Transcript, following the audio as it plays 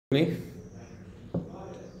Me?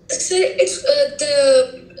 So it's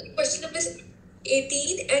the question number is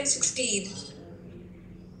 18 and 16.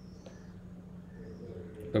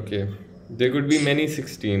 Okay. There could be many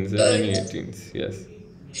 16s and Uh, many 18s. Yes.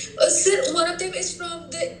 Sir, one of them is from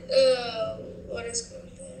the what is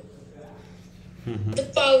called the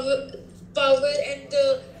power and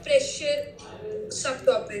the pressure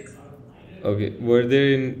subtopic. Okay. Were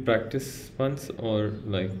they in practice once or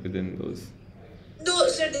like within those? No,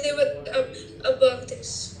 sir, they were above this.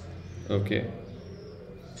 Okay.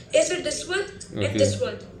 Yes, sir, this one and Okay. this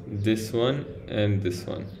one. This one and this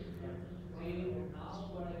one.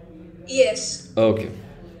 Yes. Okay.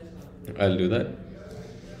 I'll do that.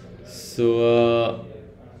 So,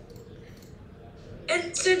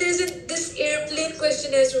 And sir, there's this airplane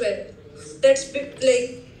question as well. That's like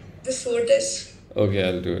before this. okay,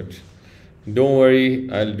 I'll do it. Don't worry,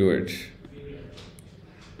 I'll do it.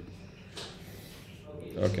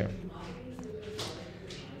 Okay.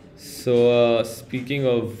 So, speaking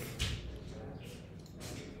of.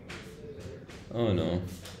 Oh no.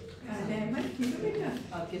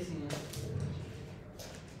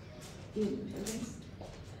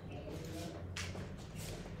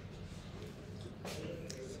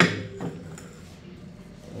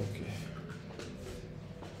 Okay.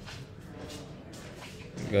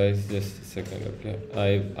 Guys, just a second, okay?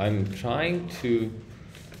 I'm trying to.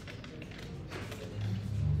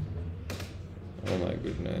 Oh my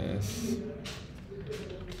goodness.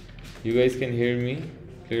 You guys can hear me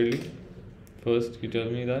clearly? First, you tell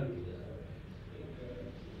me that.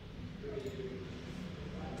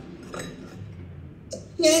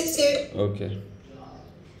 Yes, sir. Okay,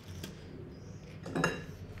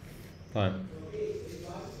 fine.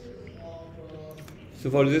 So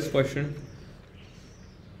for this question,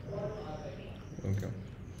 okay.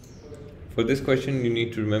 For this question, you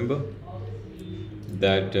need to remember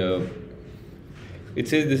that it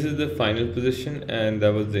says this is the final position and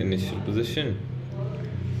that was the initial position.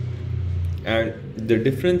 And the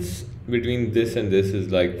difference between this and this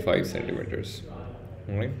is like 5 centimeters.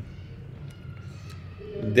 Alright.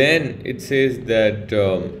 Then it says that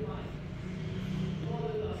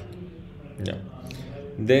yeah.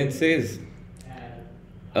 Then it says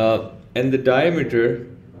and the diameter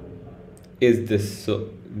is this. So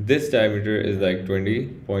this diameter is like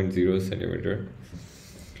 20.0 centimeter.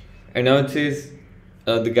 And now it says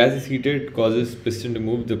the gas is heated, causes piston to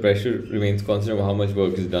move, the pressure remains constant of how much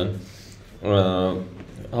work is done.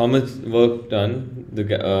 How much work done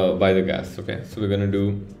by the gas. Okay, so we're gonna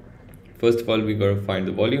do, first of all, we gotta find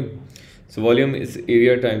the volume. So volume is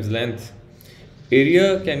area times length.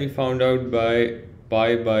 Area can be found out by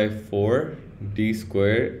pi by 4 d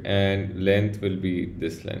square, and length will be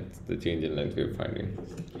this length, the change in length we're finding.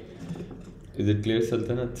 Is it clear,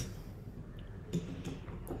 Sultanat?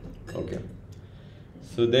 Okay.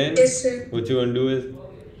 So then Yes, sir. what you want to do is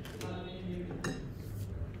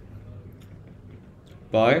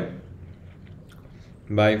pi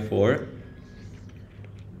by 4,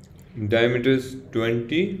 diameter is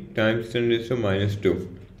 20 times 10 raised to minus 2.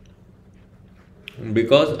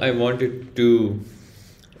 Because I want to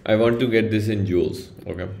get this in joules,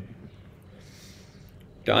 okay,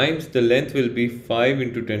 times the length will be 5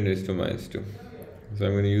 into 10 raised to minus 2. So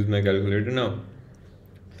I'm going to use my calculator now.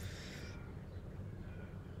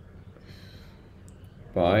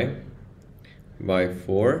 Pi by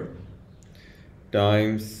 4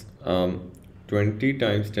 times 20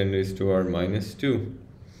 times 10 raised to our minus 2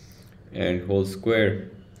 and whole square,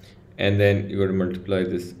 and then you got to multiply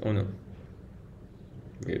this. Oh no,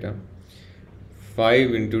 wait up.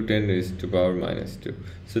 5 into 10 raised to power minus 2.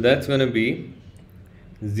 So that's going to be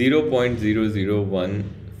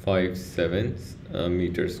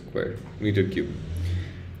 0.00157 meter cube.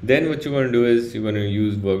 Then what you're going to do is you're going to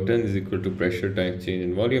use work done is equal to pressure times change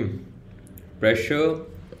in volume. Pressure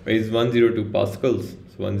is 102 pascals,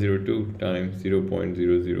 so 102 times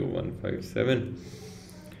 0.00157.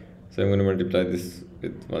 So I'm going to multiply this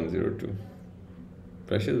with 102.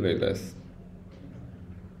 Pressure is way less.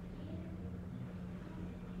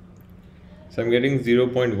 So I'm getting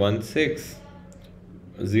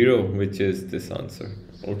 0.160, which is this answer.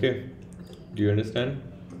 Okay, do you understand?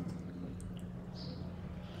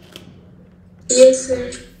 Yes,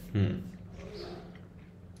 sir.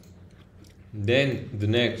 Then the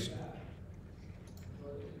next.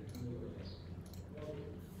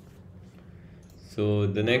 So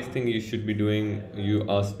the next thing you should be doing, you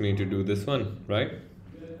asked me to do this one, right?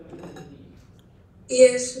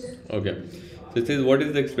 Yes, sir. Okay. So it says what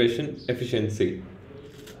is the expression efficiency?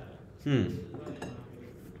 So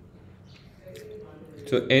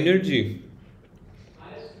energy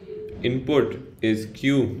input is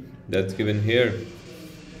Q, that's given here,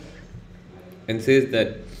 and says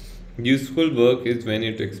that useful work is when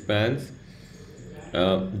it expands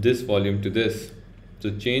this volume to this. So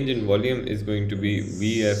change in volume is going to be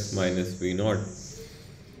Vf minus V naught,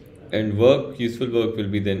 and useful work will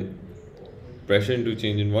be then pressure into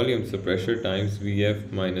change in volume, so pressure times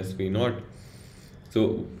Vf minus V naught.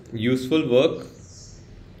 So useful work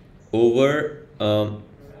over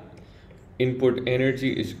input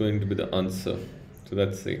energy is going to be the answer. So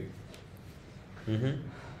let's see.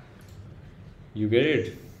 You get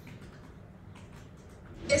it?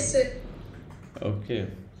 Yes, sir. Okay,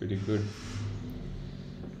 pretty good.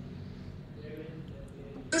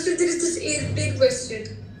 Also, there is this airplane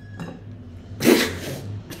question.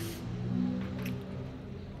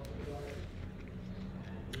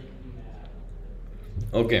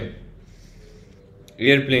 Okay.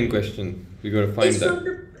 Airplane question. We gotta find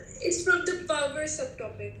that. It's from the power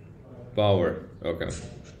subtopic. Power. Okay.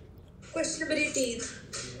 Question number 18.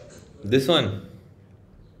 This one.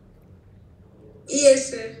 Yes,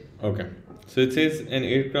 sir. Okay. So it says an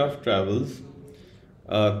aircraft travels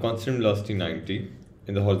constant velocity 90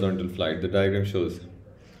 in the horizontal flight. The diagram shows.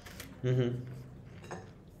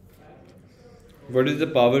 What is the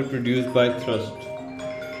power produced by thrust?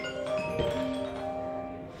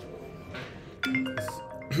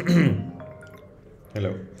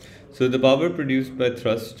 Hello. So the power produced by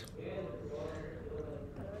thrust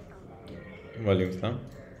volumes now.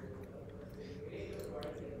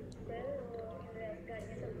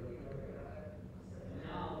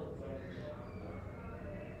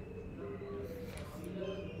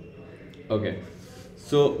 Okay.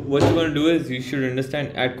 So what you're gonna do is you should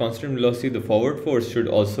understand at constant velocity the forward force should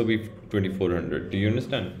also be 2400. Do you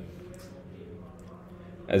understand?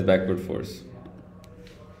 As backward force.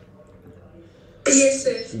 Yes,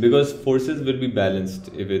 sir. Because forces will be balanced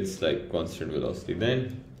if it's like constant velocity.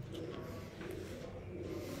 Then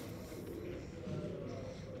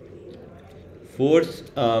force,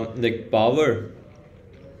 like power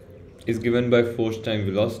is given by force times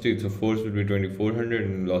velocity. So force will be 2400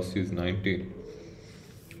 and velocity is 90.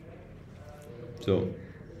 So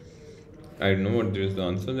I don't know what is the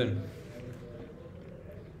answer then.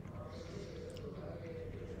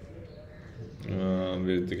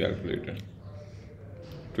 Where's the calculator?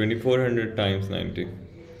 2400 times 90.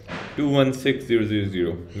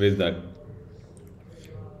 216000. Where's that?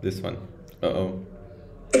 This one. Uh-oh.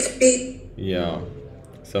 It's B. Yeah.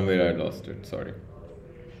 Somewhere I lost it. Sorry.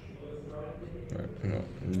 No,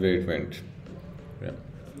 where it went. Yeah.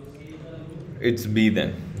 It's B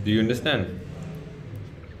then. Do you understand?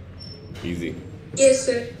 Easy. Yes,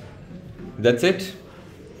 sir. That's it?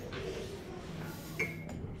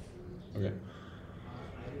 Okay.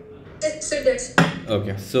 That's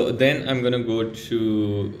Okay, so then I'm gonna go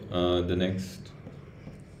to the next.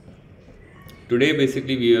 Today,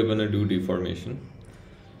 basically, we are gonna do deformation,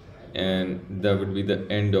 and that would be the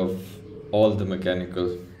end of all the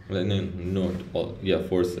mechanical. No, not all. Yeah,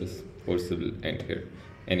 forces. Forces will end here.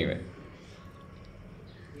 Anyway.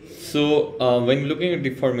 So when looking at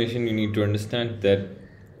deformation, you need to understand that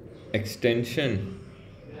extension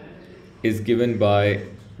is given by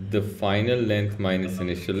the final length minus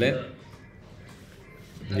initial length.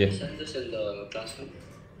 Have you sent this in the classroom?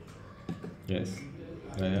 Yes,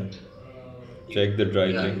 I have. Check the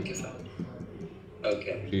drive Yeah, link.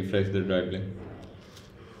 okay. Refresh the drive link.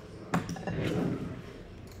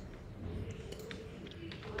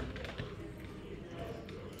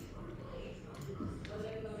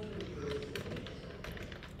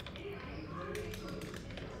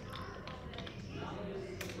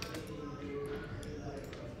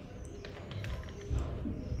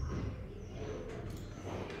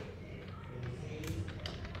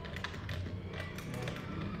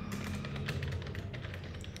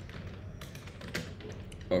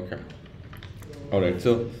 Okay. Alright,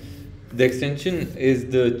 so the extension is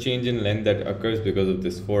the change in length that occurs because of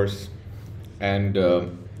this force, and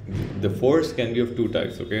the force can be of two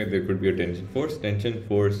types. Okay, there could be a tension force. Tension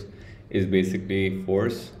force is basically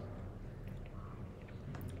force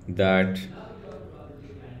that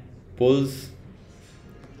pulls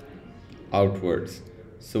outwards.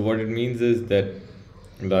 So what it means is that,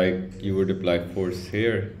 like, you would apply force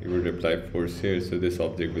here, you would apply force here, so this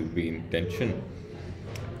object will be in tension.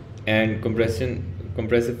 And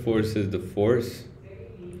compressive force is the force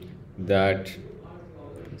that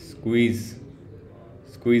squeezes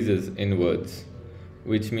inwards,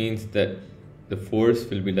 which means that the force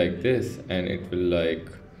will be like this, and it will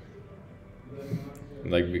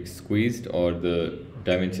like be squeezed, or the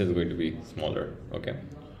dimension is going to be smaller. Okay,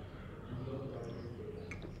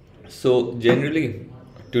 so generally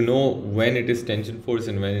to know when it is tension force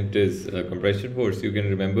and when it is compression force, you can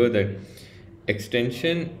remember that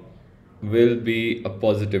extension will be a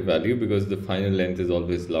positive value because the final length is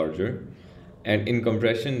always larger, and in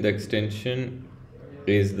compression the extension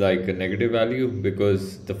is like a negative value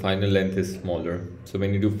because the final length is smaller. So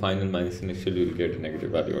when you do final minus initial, you'll get a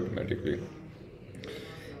negative value automatically.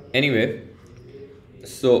 Anyway,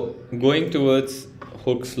 so going towards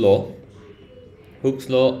Hooke's law. Hooke's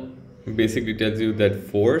law basically tells you that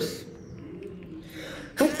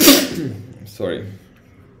sorry,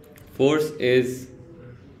 force is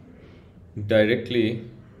directly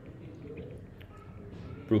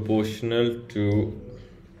proportional to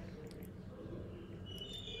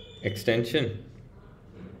extension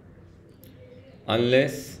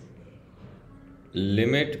unless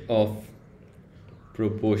limit of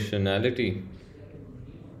proportionality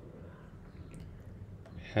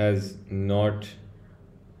has not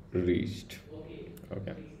reached.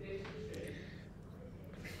 Okay.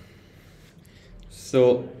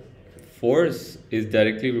 So force is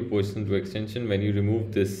directly proportional to extension. When you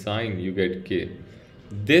remove this sign, you get K.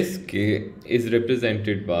 This K is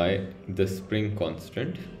represented by the spring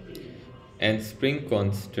constant, and spring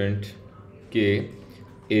constant K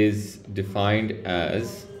is defined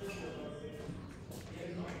as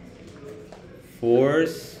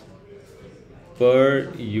force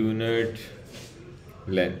per unit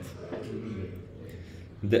length.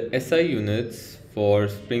 The SI units for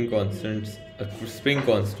spring constant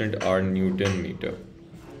are Newton meter.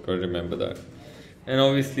 Gotta remember that. And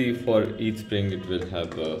obviously for each spring it will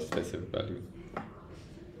have a specific value.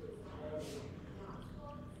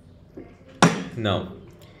 Now,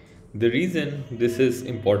 the reason this is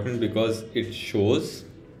important because it shows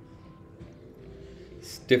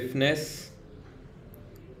stiffness.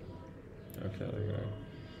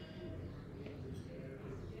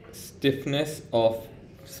 Stiffness of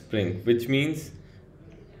spring, which means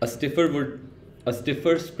a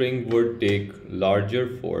stiffer spring would take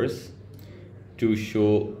larger force to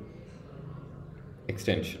show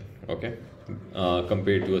extension, okay,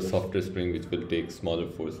 compared to a softer spring which will take smaller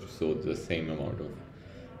force to show the same amount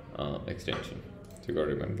of extension. So you got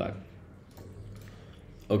to remember that.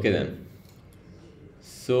 Okay then,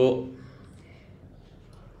 so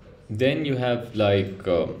then you have like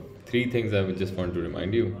three things I would just want to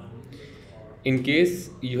remind you. In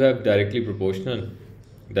case you have directly proportional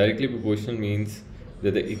means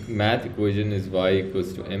that the math equation is y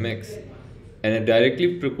equals to mx, and a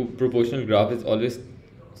directly proportional graph is always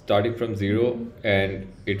starting from 0 and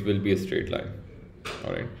it will be a straight line.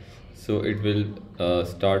 Alright, so it will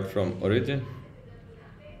start from origin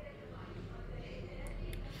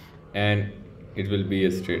and it will be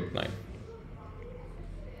a straight line.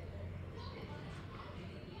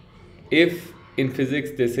 If in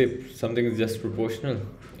physics they say something is just proportional,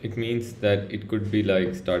 it means that it could be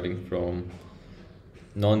like starting from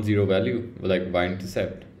non-zero value like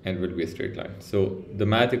y-intercept and will be a straight line. So the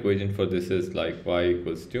math equation for this is like y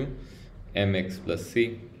equals to mx plus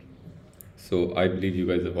c. So I believe you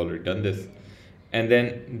guys have already done this, and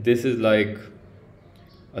then this is like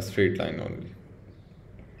a straight line only.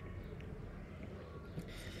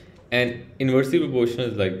 And inversely proportional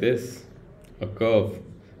is like this, a curve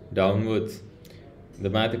downwards. The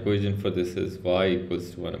math equation for this is y equals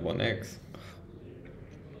to 1 upon x,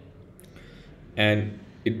 and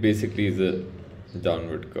it basically is a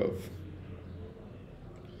downward curve.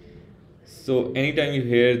 So anytime you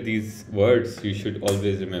hear these words, you should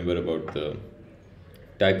always remember about the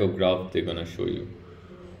type of graph they're gonna show you.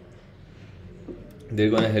 They're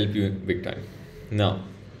gonna help you big time. Now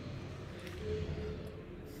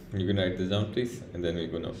you can write this down please, and then we're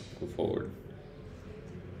gonna go forward.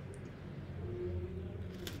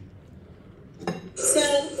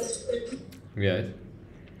 Yes.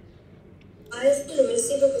 Why is the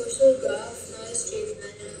inversely proportional graph not a straight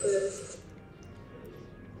line and curve?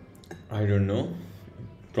 I don't know.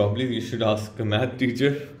 Probably you should ask a math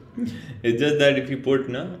teacher. It's just that if you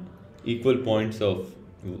put equal points of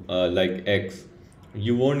like x,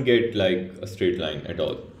 you won't get like a straight line at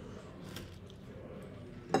all.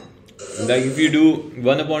 Like if you do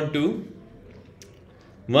 1 upon 2,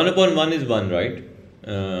 1 upon 1 is 1, right?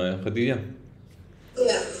 Khadija?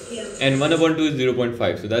 Yeah. And 1 upon 2 is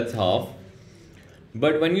 0.5, so that's half.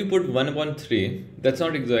 But when you put 1 upon 3, that's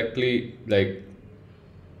not exactly like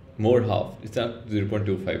more half. It's not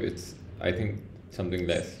 0.25, it's I think something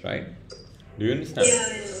less, right? Do you understand? Yeah,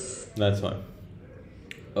 I know. That's fine.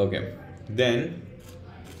 Okay. Then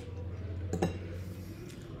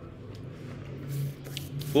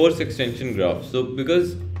force extension graph. So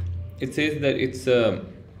because it says that it's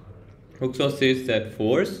Hooke's law says that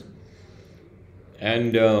force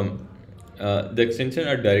and the extension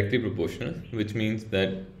are directly proportional, which means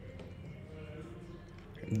that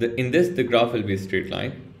in this the graph will be a straight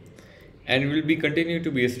line, and it will be continue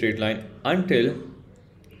to be a straight line until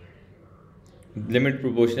limit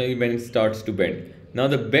proportionally when it starts to bend. Now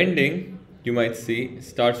the bending, you might see,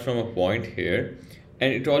 starts from a point here,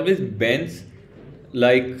 and it always bends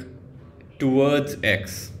like towards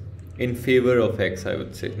x, in favor of x, I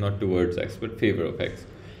would say, not towards x but favor of x.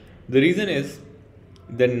 The reason is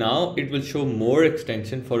that now it will show more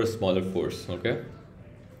extension for a smaller force. Okay,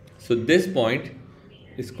 so this point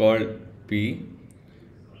is called P,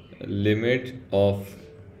 limit of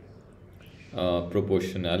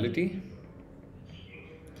proportionality,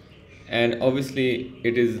 and obviously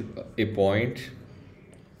it is a point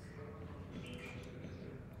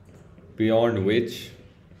beyond which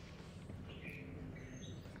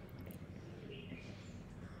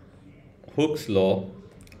Hooke's law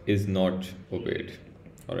is not obeyed.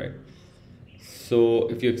 All right, so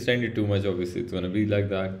if you extend it too much, obviously it's going to be like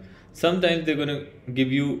that. Sometimes they're going to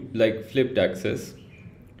give you like flipped axis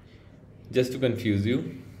just to confuse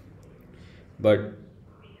you, but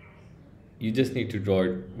you just need to draw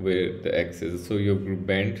it where the x is, so you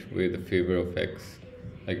bend where the favor of x,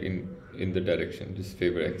 like in the direction, just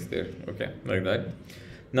favor x there. Okay, like that.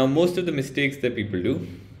 Now most of the mistakes that people do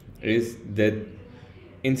is that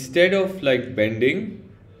instead of like bending,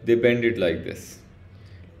 they bend it like this.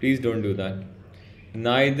 Please don't do that.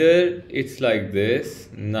 Neither it's like this,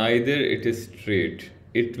 neither it is straight.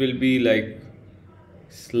 It will be like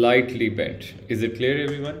slightly bent. Is it clear,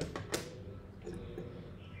 everyone?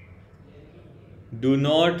 Do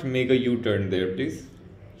not make a U-turn there, please.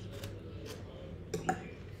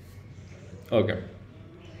 Okay.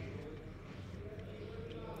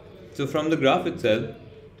 So from the graph itself,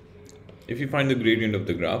 if you find the gradient of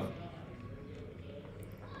the graph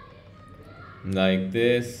like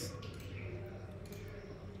this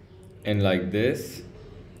and like this,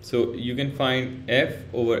 so you can find f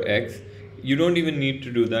over x. You don't even need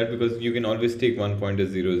to do that because you can always take one point as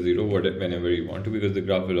 0, 0 whenever you want to, because the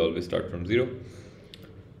graph will always start from 0.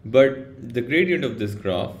 But the gradient of this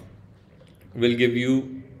graph will give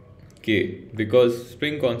you k, because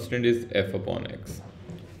spring constant is f upon x.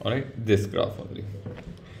 Alright, this graph only.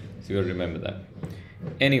 So you have to remember that.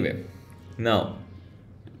 Anyway, now,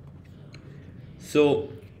 so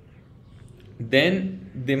then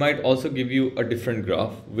they might also give you a different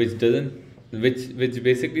graph which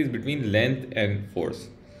basically is between length and force.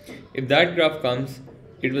 If that graph comes,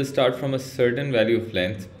 it will start from a certain value of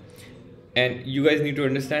length, and you guys need to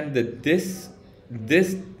understand that this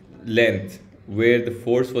length where the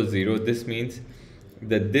force was 0, this means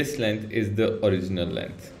that this length is the original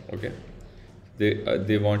length. Okay,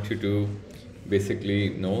 they want you to basically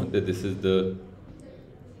know that this is the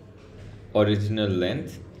original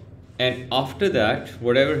length, and after that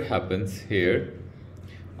whatever happens here,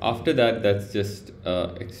 after that, that's just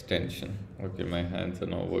extension. Okay, my hands are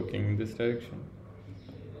now working in this direction.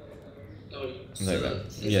 So Like that.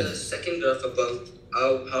 in the Yes. second graph above,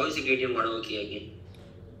 how is the gradient 1 over k again?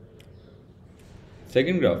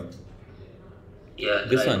 Second graph. Yeah,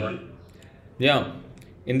 the This right one. Yeah.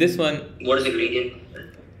 In this one, What is the gradient?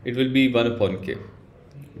 it will be 1 upon k,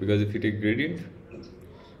 because if you take gradient,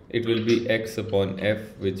 it will be x upon f,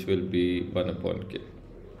 which will be 1 upon k,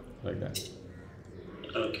 like that.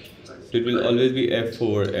 Okay. So it will always be f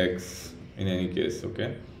over x in any case.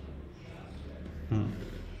 Okay.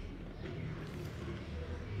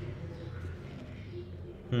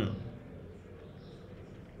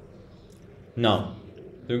 Now,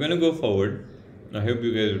 we're gonna go forward. I hope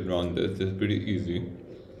you guys have drawn this. It's pretty easy.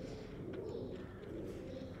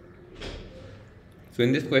 So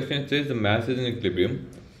in this question, it says the mass is in equilibrium.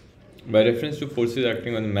 By reference to forces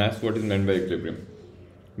acting on the mass, what is meant by equilibrium?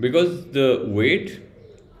 Because the weight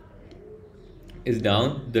is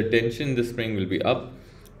down, the tension in the spring will be up.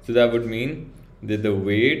 So that would mean that the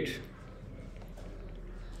weight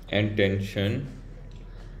and tension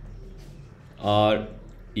are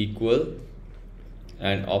equal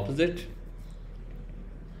and opposite.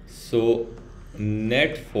 So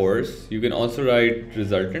net force, you can also write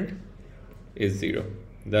resultant, is 0.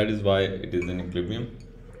 That is why it is in equilibrium.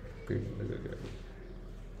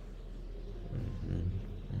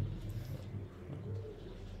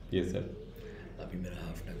 Yes, sir. अभी मेरा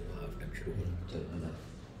half time शुरू चल रहा है.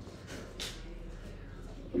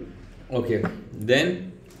 Okay,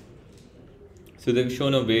 then, so they've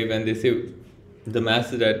shown a wave and they say the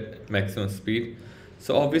mass is at maximum speed.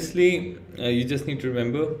 So obviously, you just need to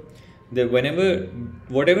remember that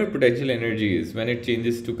whatever potential energy is, when it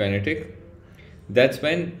changes to kinetic, that's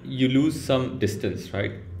when you lose some distance,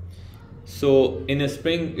 right? So in a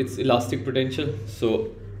spring, it's elastic potential.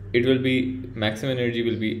 So it will be maximum energy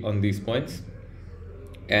will be on these points,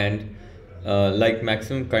 and like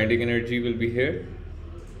maximum kinetic energy will be here,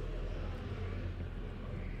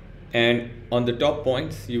 and on the top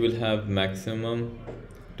points you will have maximum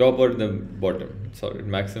top or the bottom, sorry,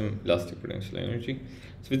 maximum elastic potential energy.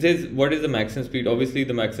 So it says what is the maximum speed. Obviously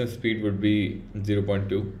the maximum speed would be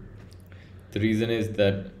 0.2. The reason is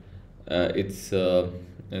that it's the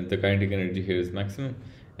kinetic energy here is maximum,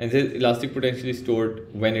 and the elastic potential is stored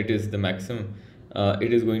when it is the maximum.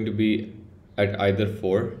 It is going to be at either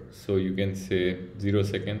 4, so you can say 0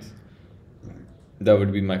 seconds. That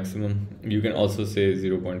would be maximum. You can also say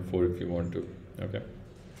 0.4 if you want to. Okay,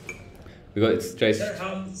 because it's stretched. Sir,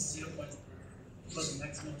 how 0.4 was the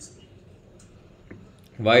maximum speed?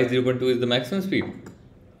 Why 0.2 is the maximum speed?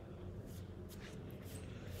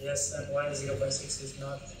 Yes, and why 0.6 is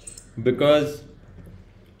not? Because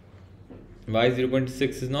why 0.6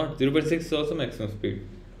 is not? 0.6 is also maximum speed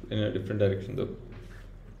in a different direction though.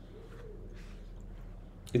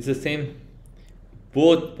 It's the same.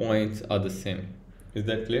 Both points are the same. Is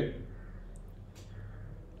that clear?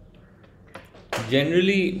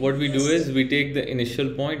 Generally what we do is we take the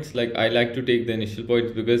initial points. Like I like to take the initial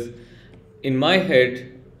points because in my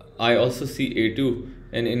head I also see A2,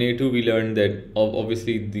 and in A2 we learned that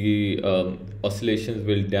obviously the oscillations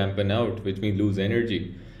will dampen out, which means lose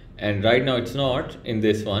energy, and right now it's not in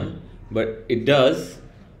this one, but it does.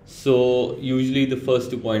 So usually the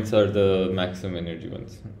first 2 points are the maximum energy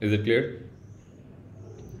ones. Is it clear?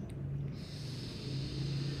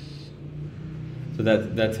 So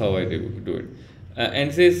that's how I do it. And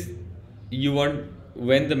it says you want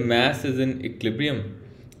when the mass is in equilibrium.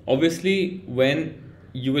 Obviously, when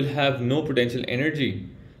you will have no potential energy,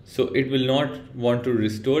 so it will not want to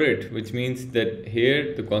restore it, which means that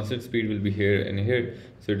here the constant speed will be here and here,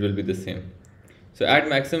 so it will be the same. So at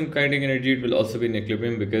maximum kinetic energy, it will also be in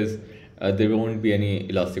equilibrium because there won't be any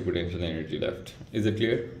elastic potential energy left. Is it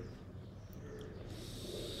clear?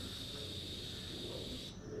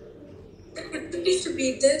 Could you please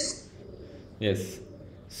repeat this? Yes.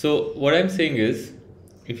 So what I'm saying is,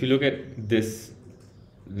 if you look at this,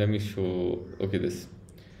 let me show, okay, this.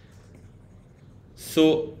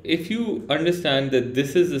 So if you understand that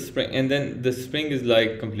this is the spring and then the spring is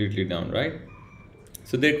like completely down, right?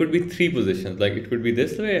 So there could be 3 positions, like it could be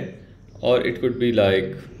this way or it could be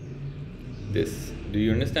like this. Do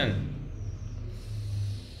you understand?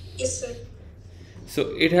 Yes, sir.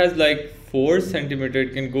 So it has like 4 centimeter,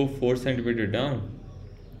 it can go 4 centimeter down,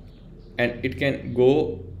 and it can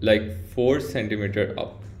go like 4 centimeter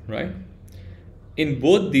up, right? In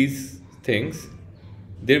both these things,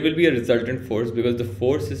 there will be a resultant force because the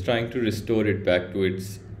force is trying to restore it back to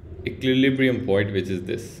its equilibrium point, which is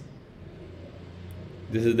this.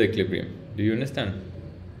 This is the equilibrium. Do you understand?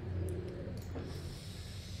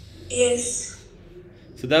 Yes.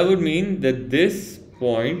 So that would mean that this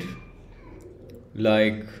point,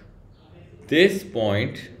 like this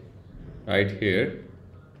point right here,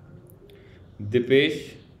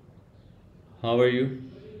 Dipesh, how are you?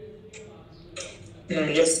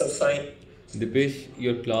 Yes, sir, fine. Dipesh,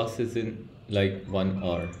 your class is in like 1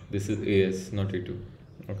 hour. This is AS, not A2.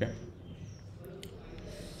 Okay?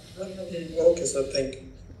 Okay, sir, thank you.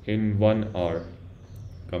 In 1 hour.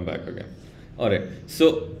 Come back again. Alright.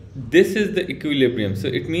 So this is the equilibrium. So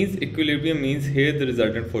it means equilibrium means here the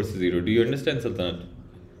resultant force is 0. Do you understand, Sultanat?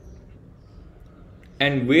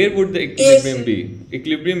 And where would the equilibrium Yes. be?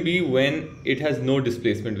 Equilibrium be when it has no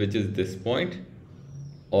displacement, which is this point,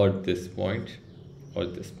 or this point, or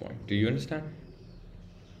this point. Do you understand?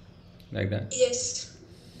 Like that. Yes.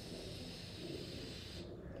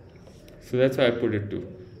 So that's why I put it 2.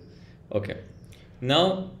 Okay.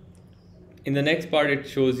 Now, in the next part, it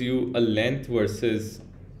shows you a length versus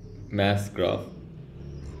mass graph.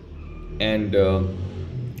 And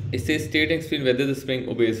it says state and explain whether the spring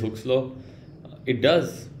obeys Hooke's law. It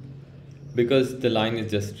does, because the line is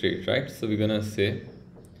just straight, right? So we're gonna say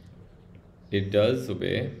it does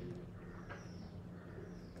obey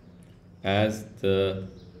as the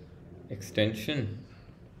extension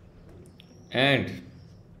and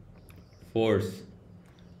force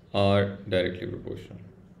are directly proportional.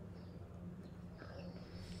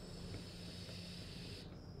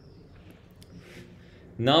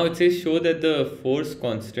 Now it says show that the force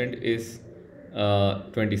constant is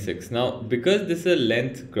 26. Now because this is a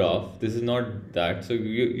length graph, this is not that, so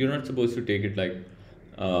you're not supposed to take it like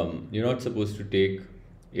you're not supposed to take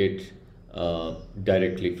it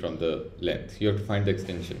directly from the length. You have to find the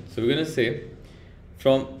extension. So we're gonna say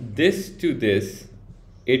from this to this,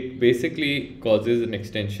 it basically causes an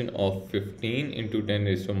extension of 15 into 10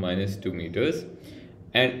 raised to minus 2 meters.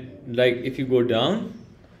 And like if you go down,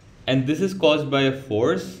 and this is caused by a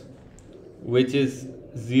force which is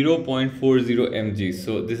 0.40 mg.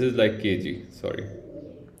 So this is like kg, sorry.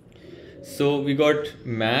 So we got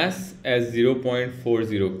mass as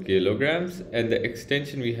 0.40 kilograms, and the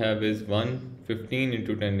extension we have is 115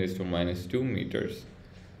 into 10 raised to minus 2 meters.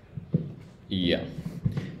 Yeah.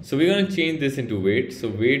 So we're going to change this into weight. So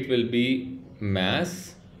weight will be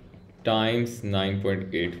mass times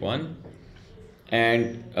 9.81,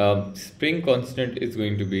 and spring constant is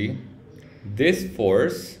going to be this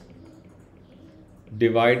force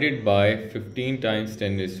divided by 15 times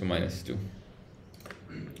 10 raised to minus 2.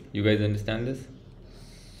 You guys understand this?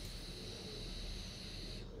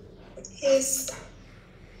 Yes.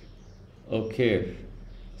 Okay.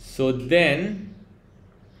 So then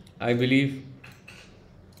I believe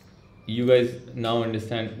you guys now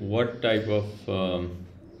understand what type of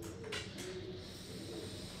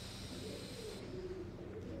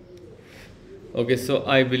okay, so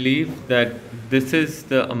I believe that this is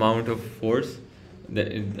the amount of force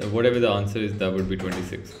that whatever the answer is, that would be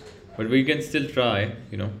 26. But we can still try,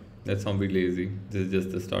 let's not be lazy. This is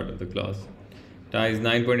just the start of the class. Times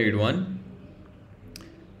 9.81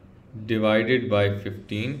 divided by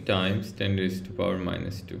 15 times 10 raised to power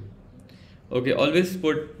minus 2. Okay, always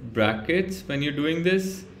put brackets when you're doing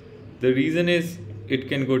this. The reason is it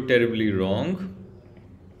can go terribly wrong.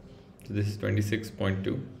 So this is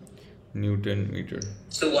 26.2 Newton meter.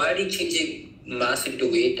 So why are you changing mass into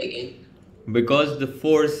weight again? Because the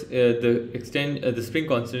force, the spring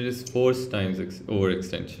constant is force times over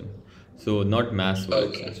extension. So not mass over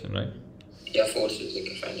extension, right? Yeah, force is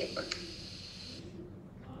okay, fine, yeah, but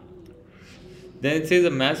Then it says a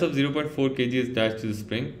mass of 0.4 kg is attached to the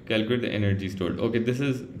spring. Calculate the energy stored. Okay, this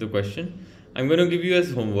is the question. I'm going to give you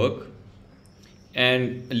as homework.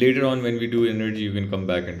 And later on when we do energy, you can come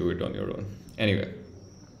back and do it on your own. Anyway.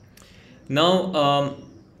 Now,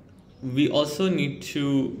 we also need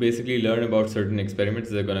to basically learn about certain experiments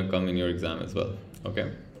that are going to come in your exam as well.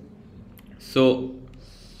 Okay. So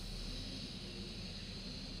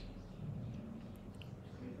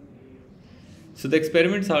the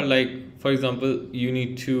experiments are like, for example, you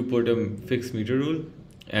need to put a fixed meter rule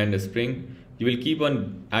and a spring. You will keep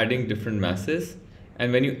on adding different masses,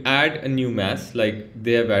 and when you add a new mass, like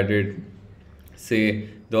they have added, say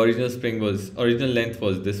the original length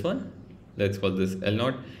was this one, let's call this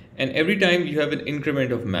L0, and every time you have an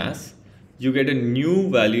increment of mass, you get a new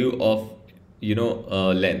value of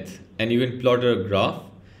length, and you can plot a graph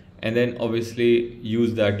and then obviously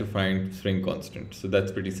use that to find spring constant. So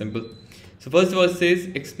that's pretty simple. So first of all, it says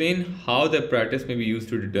explain how the apparatus may be used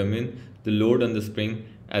to determine the load on the spring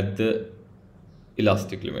at the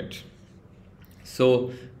elastic limit.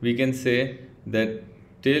 So we can say that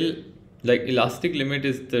till, like, elastic limit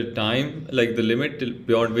is the time, like the limit till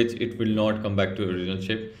beyond which it will not come back to original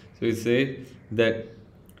shape. So we say that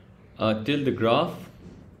till the graph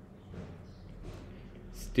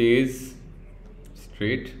stays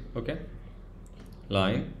straight, okay,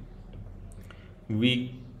 line,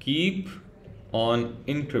 we keep on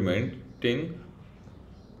incrementing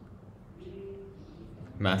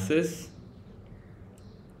masses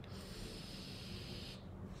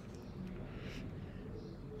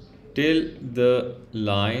till the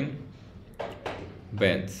line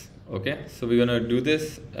bends. Okay, so we're gonna do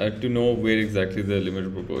this to know where exactly the limit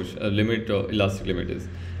of proportion, limit or elastic limit is.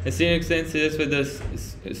 The same extent suggests whether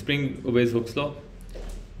spring obeys Hooke's law.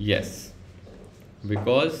 Yes,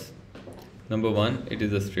 because number one, it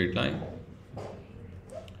is a straight line.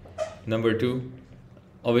 Number two,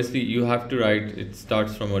 obviously you have to write it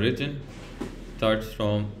starts from origin, starts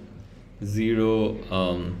from zero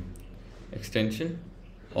extension,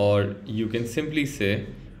 or you can simply say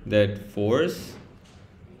that force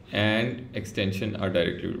and extension are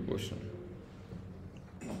directly proportional.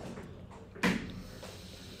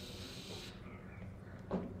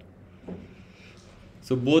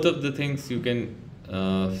 So both of the things you can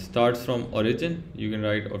starts from origin, you can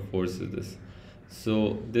write, or force is this.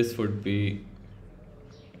 So this would be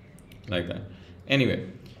like that. Anyway,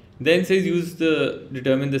 then says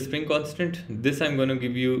determine the spring constant. This I'm going to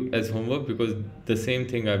give you as homework because the same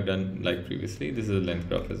thing I've done like previously. This is a length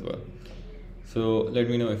graph as well. So let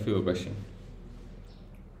me know if you have a question.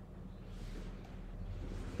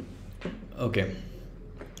 Okay.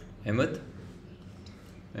 Ahmed?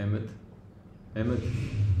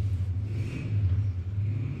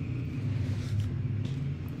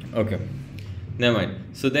 Okay. Never mind.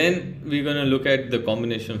 So then we're gonna look at the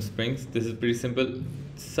combination of springs. This is pretty simple.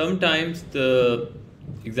 Sometimes the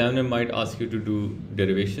examiner might ask you to do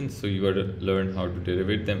derivations, so you got to learn how to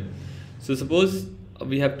derivate them. So suppose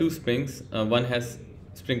we have two springs, one has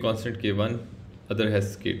spring constant k1, other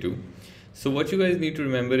has k2. So what you guys need to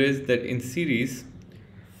remember is that in series,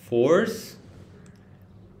 force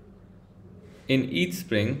in each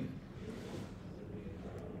spring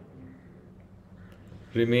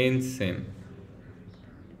remains same.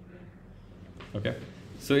 Okay,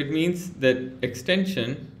 so it means that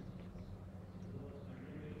extension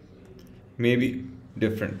may be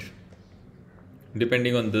different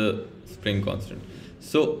depending on the spring constant.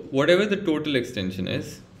 So whatever the total extension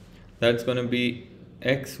is, that's going to be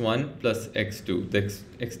x1 plus x2, the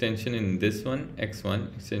extension in this one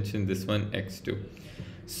x1, extension in this one x2.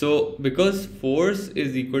 So because force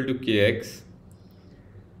is equal to kx,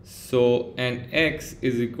 so and x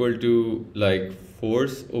is equal to like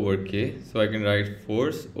force over k, so I can write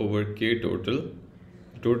force over k total.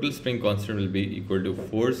 Total spring constant will be equal to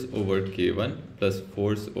force over k1 plus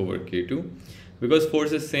force over k2. Because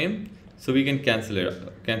force is same, so we can cancel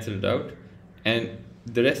it out, and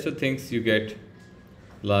the rest of things you get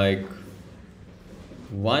like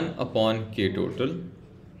 1 upon k total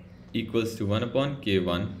equals to 1 upon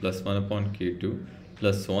k1 plus 1 upon k2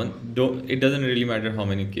 plus so on. It doesn't really matter how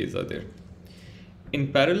many k's are there.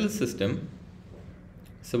 In parallel system,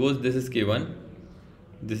 suppose this is k1,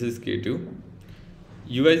 this is k2.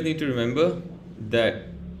 You guys need to remember that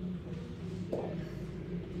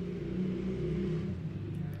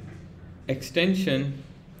extension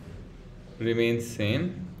remains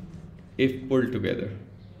same if pulled together.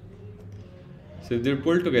 So if they're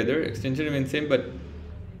pulled together, extension remains same, but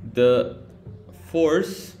the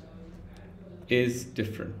force is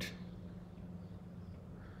different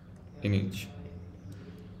in each.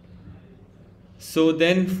 So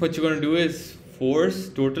then what you're going to do is force,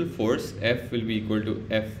 total force F will be equal to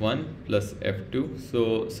F1 plus F2.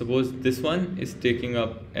 So suppose this one is taking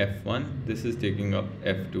up F1, this is taking up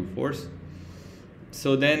F2 force.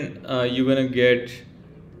 So then you're going to get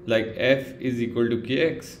like F is equal to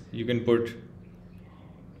Kx. You can put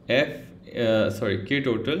K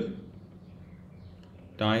total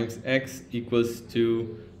times X equals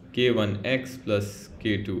to K1X plus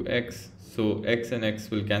K2X. So X and X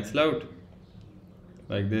will cancel out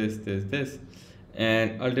like this,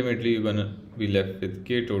 and ultimately you're gonna be left with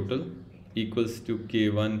K total equals to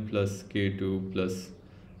K1 plus K2 plus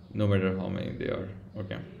no matter how many they are.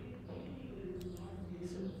 Okay,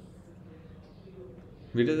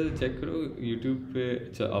 बेटा जरा check करो YouTube पे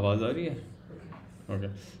अच्छा आवाज़ आ रही है. Okay,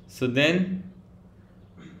 so then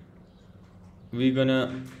we're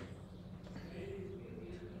gonna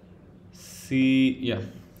see, yeah,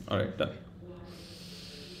 all right, done.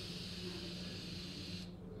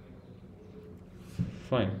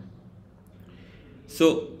 Fine. So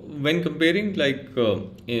when comparing like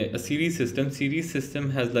a series system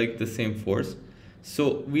has like the same force.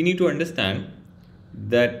 So we need to understand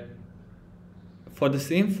that for the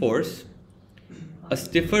same force, a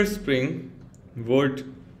stiffer spring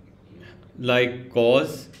would like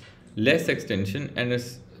cause less extension, and a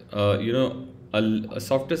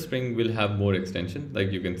softer spring will have more extension,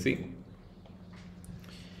 like you can see.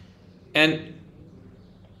 And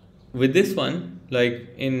with this one,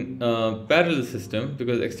 like in parallel system,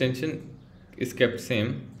 because extension is kept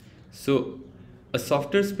same, so a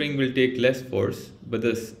softer spring will take less force, but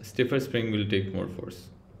the stiffer spring will take more force.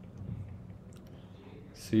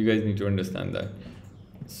 So you guys need to understand that.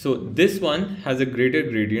 So this one has a greater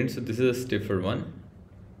gradient, so this is a stiffer one,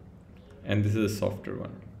 and this is a softer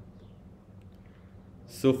one.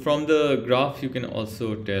 So from the graph you can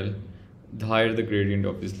also tell the higher the gradient,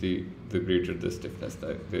 obviously the greater the stiffness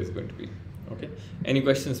that there is going to be. Okay, any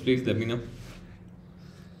questions, please let me know.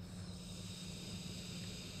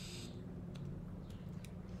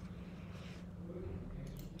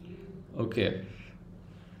 Okay,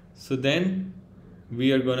 so then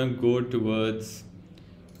we are gonna go towards,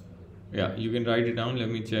 yeah, you can write it down, let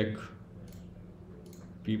me check.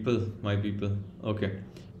 My people, okay.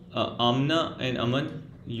 Amna and Aman,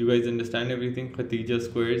 you guys understand everything? Khatija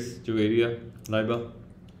squares, Joveria, Laiba,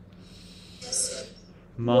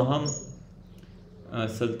 Maham,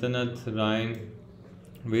 Sultanat, Ryan,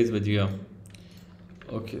 where's Vajia?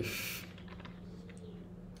 Okay.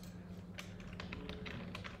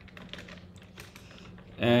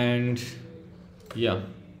 And yeah,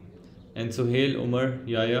 and Sohail, Umar,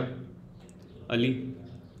 Yaya, Ali,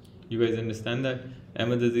 you guys understand that?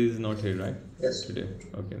 Ahmed Aziz is not here, right? Yes. Today.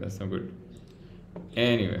 Okay, that's not good.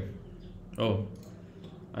 Anyway, oh,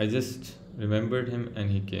 I just remembered him and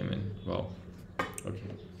he came in. Wow.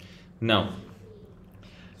 Okay. Now,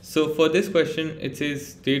 So for this question, it says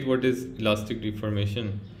state what is elastic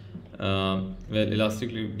deformation. Well, elastic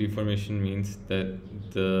deformation means that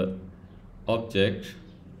the object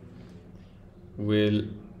will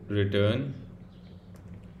return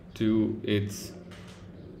to its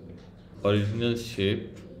original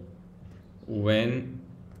shape when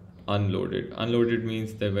unloaded. Unloaded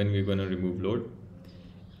means that when we're going to remove load.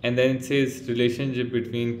 And then it says relationship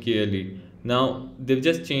between KLE. Now they've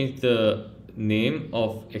just changed the name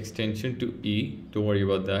of extension to E, don't worry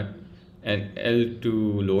about that, and L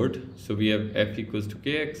to load. So we have F equals to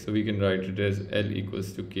KX, so we can write it as L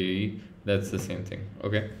equals to KE. That's the same thing.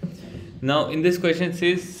 Okay. Now in this question it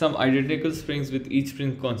says some identical springs with each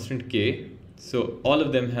spring constant K. So all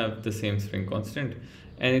of them have the same spring constant,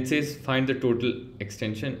 and it says find the total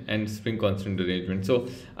extension and spring constant arrangement. So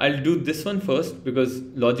I'll do this one first because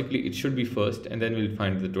logically it should be first, and then we'll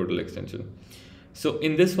find the total extension. So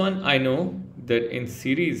in this one I know that in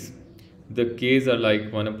series the k's are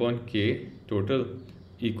like 1 upon k total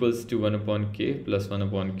equals to 1 upon k plus 1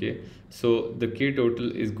 upon k. So the k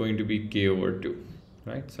total is going to be k over 2,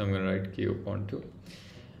 right? So I'm going to write k upon 2.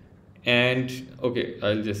 And okay,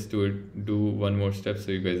 I'll just do one more step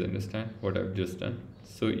so you guys understand what I've just done.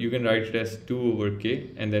 So you can write it as 2 over k,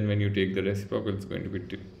 and then when you take the reciprocal it's going to be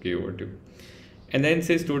k over 2. And then it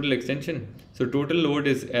says total extension. So total load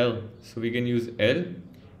is L, so we can use L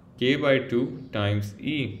k by 2 times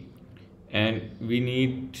E, and we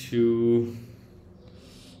need to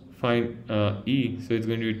find E, so it's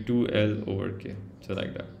going to be 2L over k, so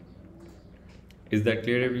like that. Is that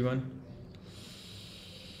clear, everyone?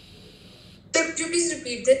 Could you please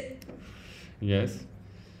repeat that? Yes.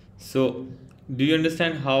 So do you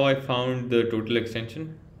understand how I found the total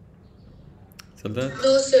extension, Sultan?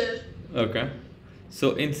 No, sir. Okay.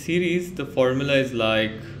 So in series the formula is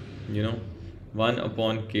like, 1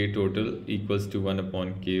 upon k total equals to 1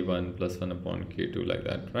 upon k1 plus 1 upon k2, like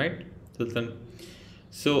that, right, Sultan?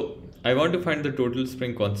 So I want to find the total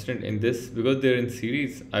spring constant in this. Because they're in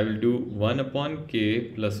series, I will do 1 upon k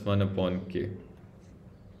plus 1 upon k.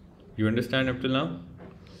 You understand up till now?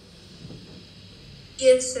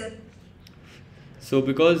 Yes, sir. So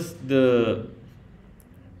because the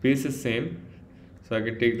base is same, so I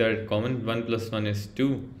can take that common. 1 plus 1 is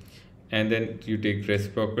 2, and then you take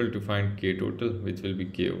reciprocal to find k total, which will be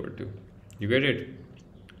k over 2. You get it?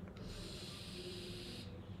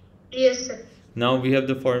 Yes, sir. Now we have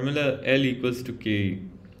the formula L equals to Ke.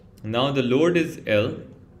 Now the load is L,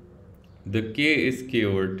 the K is K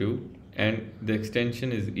over 2, and the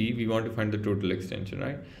extension is E. We want to find the total extension,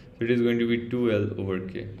 right? So it is going to be 2L over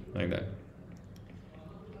K, like that.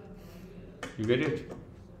 You get it?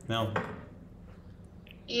 Now.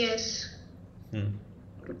 Yes.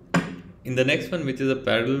 In the next one, which is a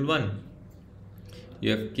parallel one,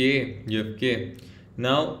 you have K, you have K.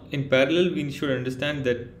 Now in parallel we should understand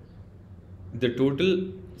that the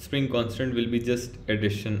total spring constant will be just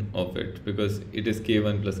addition of it, because it is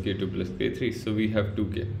K1 plus K2 plus K3, so we have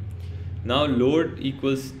 2K. Now load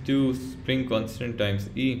equals to spring constant times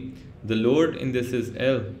E. The load in this is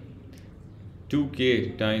L,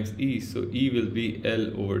 2K times E, so E will be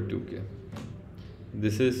L over 2K.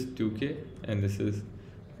 This is 2K and this is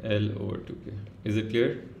L over 2K. Is it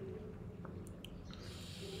clear?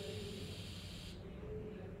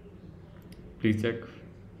 Please check.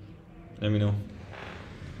 Let me know.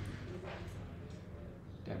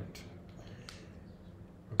 Damn it.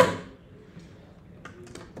 Okay.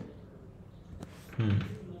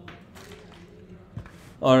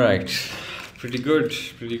 All right. Pretty good.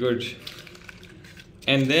 Pretty good.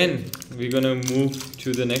 And then we're gonna move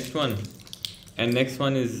to the next one. And next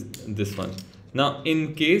one is this one. Now,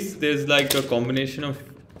 in case there's like a combination of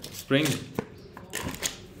spring,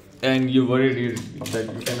 and you're worried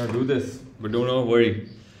that you cannot do this, but don't worry.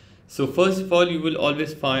 So first of all, you will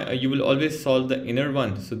always solve the inner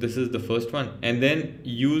one. So this is the first one, and then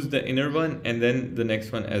use the inner one, and then the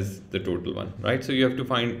next one as the total one, right? So you have to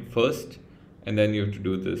find first, and then you have to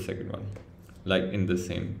do the second one, like in the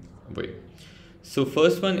same way. So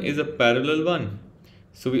first one is a parallel one.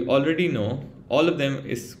 So we already know all of them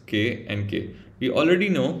is K and K. We already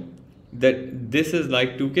know that this is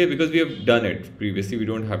like 2K because we have done it previously. We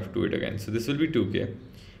don't have to do it again. So this will be 2K.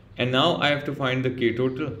 And now I have to find the K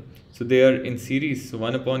total. So they are in series. So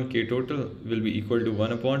 1 upon K total will be equal to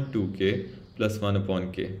 1 upon 2K plus 1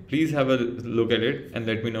 upon K. Please have a look at it and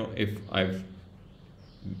let me know if I've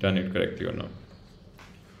done it correctly or not,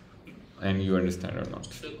 and you understand or not.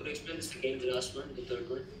 So could you explain the second, the last one, the third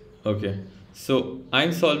one? Okay, so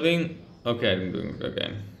I'm solving, okay, I'm doing it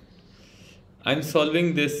again. I'm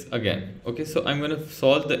solving this again. Okay, so I'm going to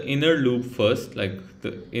solve the inner loop first, like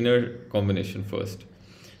the inner combination first.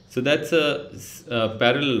 So that's a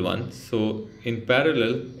parallel one. So in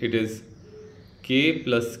parallel it is k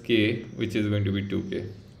plus k, which is going to be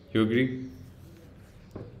 2k. You agree?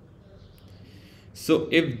 So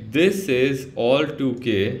if this is all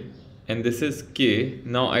 2k and this is k,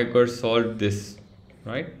 now I got solved this,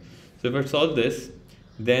 right? So if I solve this,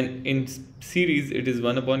 then in series it is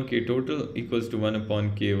 1 upon k total equals to 1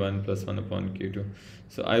 upon k1 plus 1 upon k2.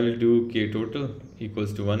 So I will do k total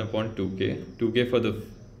equals to 1 upon 2k, 2k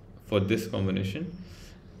for this combination,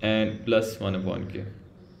 and plus 1 upon k.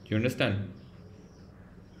 You understand?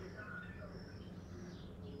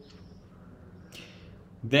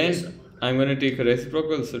 Yes, sir. Then I'm going to take a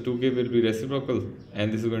reciprocal, so 2k will be reciprocal,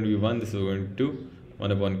 and this is going to be 1, this is going to be 2,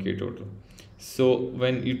 1 upon k total. So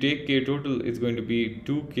when you take k total, it's going to be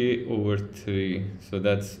 2k over 3. So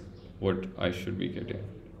that's what I should be getting.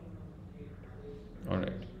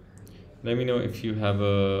 Alright. Let me know if you have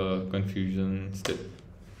a confusion still.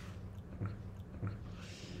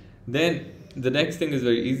 Then the next thing is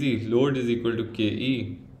very easy. Load is equal to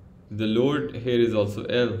KE. The load here is also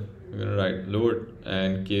L. We're gonna write load,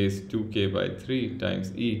 and K is 2K by 3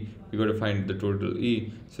 times E. We got to find the total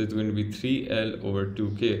E. So it's going to be 3L over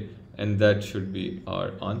 2K, and that should be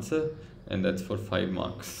our answer, and that's for 5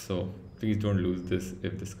 marks. So please don't lose this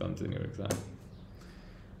if this comes in your exam.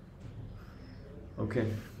 Okay.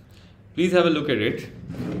 Please have a look at it.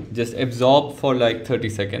 Just absorb for like 30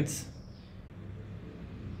 seconds.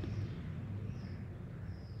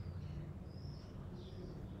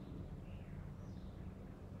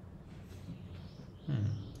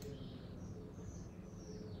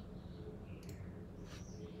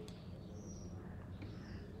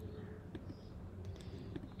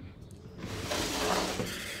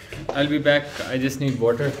 I'll be back. I just need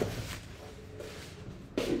water.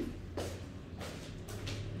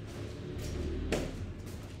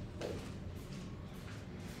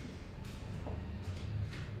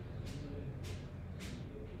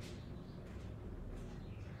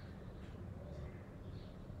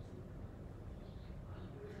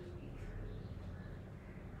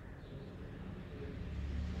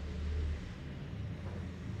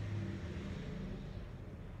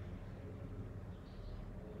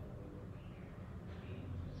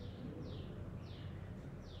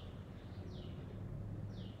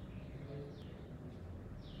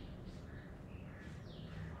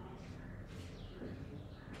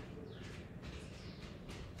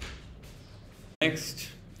 Next,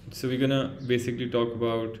 so we're gonna basically talk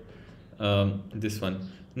about this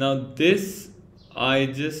one. Now this, I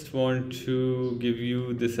just want to give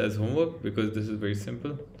you this as homework because this is very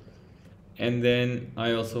simple. And then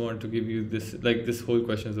I also want to give you this, like this whole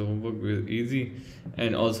question is a homework, very easy,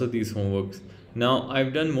 and also these homeworks. Now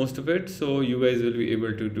I've done most of it, so you guys will be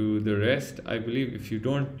able to do the rest, I believe. If you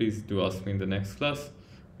don't, please do ask me in the next class.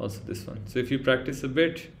 Also this one. So if you practice a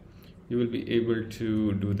bit, you will be able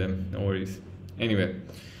to do them, no worries. Anyway,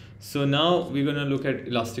 so now we're gonna look at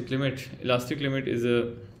elastic limit. Elastic limit is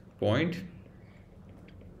a point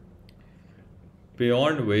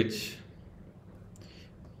beyond which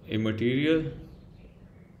a material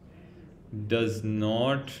does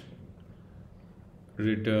not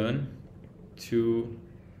return to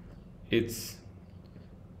its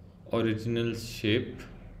original shape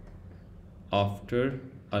after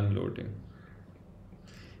unloading.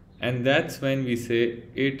 And that's when we say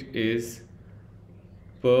it is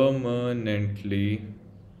permanently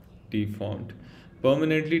deformed.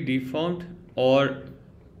 Permanently deformed or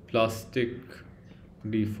plastic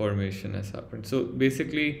deformation has happened. So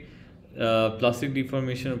basically, plastic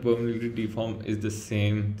deformation or permanently deformed is the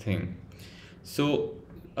same thing. So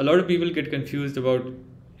a lot of people get confused about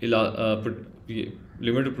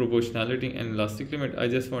limit of proportionality and elastic limit. I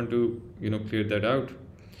just want to clear that out.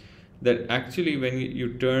 That actually when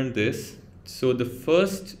you turn this, so the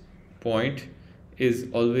first point is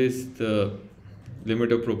always the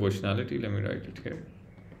limit of proportionality. Let me write it here.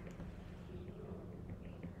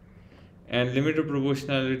 And limit of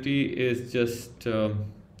proportionality is just the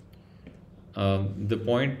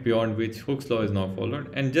point beyond which Hooke's law is now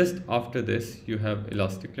followed. And just after this, you have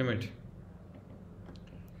elastic limit.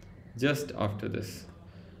 Just after this.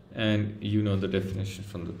 And you know the definition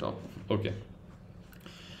from the top. Okay.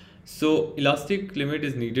 So elastic limit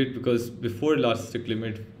is needed because before elastic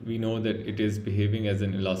limit, we know that it is behaving as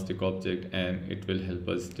an elastic object and it will help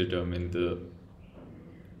us determine the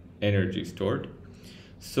energy stored.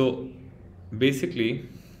 So basically,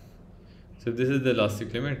 so this is the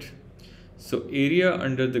elastic limit. So area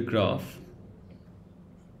under the graph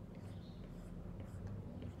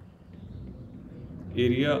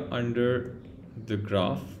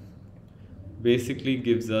basically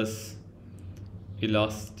gives us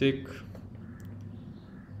elastic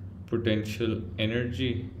potential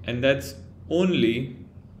energy, and that's only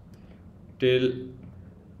till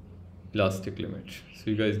elastic limit. So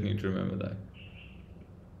you guys need to remember that.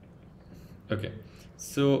 Okay,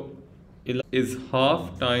 so is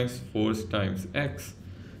half times force times x.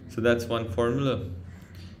 So that's one formula.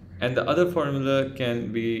 And the other formula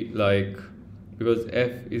can be like, because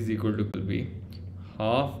F is equal to B,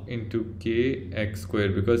 half into kx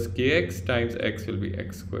squared, because kx times x will be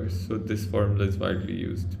x squared. So this formula is widely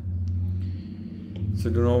used. So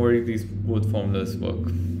do not worry, these both formulas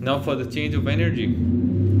work. Now for the change of energy,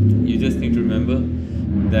 you just need to remember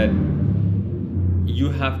that you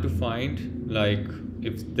have to find, like,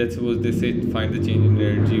 if let's suppose they say find the change in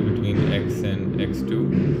energy between x and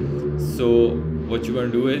x2. So what you're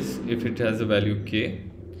going to do is, if it has a value k,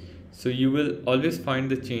 so you will always find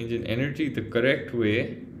the change in energy. The correct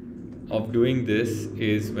way of doing this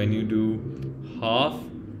is when you do half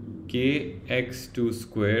kx2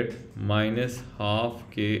 squared minus half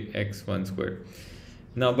kx1 squared.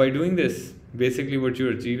 Now by doing this, basically what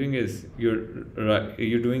you're achieving is you're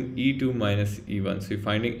doing E2 minus E1. So you're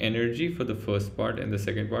finding energy for the first part and the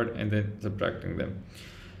second part and then subtracting them.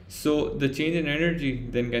 So the change in energy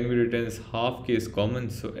then can be written as half k is common,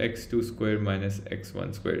 so x2 squared minus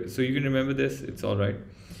x1 squared. So you can remember this, it's all right.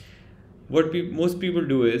 What most people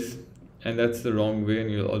do is, and that's the wrong way,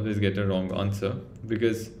 and you'll always get a wrong answer,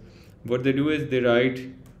 because what they do is they write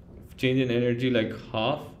change in energy like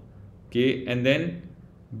half k and then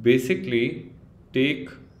basically take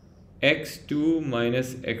x2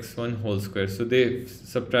 minus x1 whole square. So they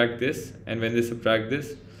subtract this, and when they subtract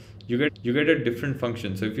this, you get a different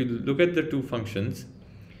function. So if you look at the two functions,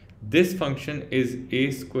 this function is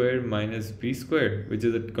a squared minus b squared, which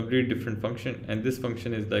is a completely different function, and this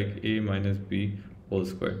function is like a minus b whole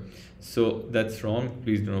square. So that's wrong,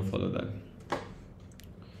 please do not follow that.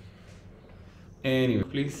 Anyway,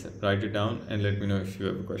 please write it down and let me know if you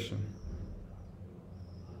have a question.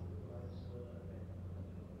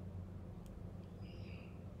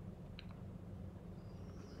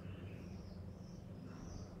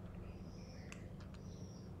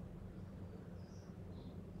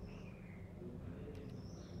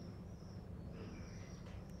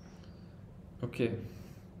 Okay.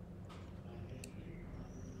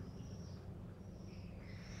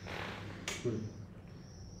 Good.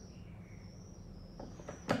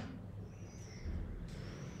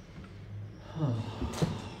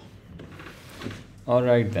 All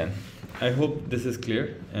right then. I hope this is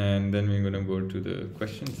clear, and then we're going to go to the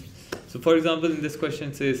questions. So for example, in this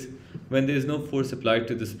question says, when there is no force applied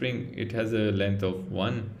to the spring, it has a length of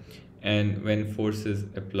 1, and when force is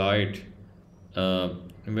applied,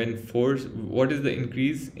 what is the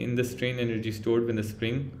increase in the strain energy stored when the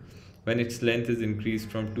spring, when its length is increased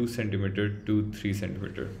from 2 centimeter to 3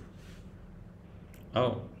 centimeter?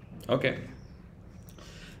 Oh, okay.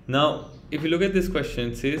 Now, if you look at this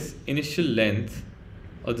question, it says initial length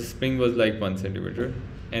of the spring was like 1 centimeter,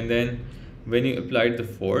 and then when you applied the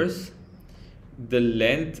force, the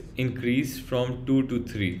length increased from 2 to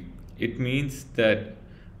 3. It means that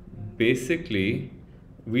basically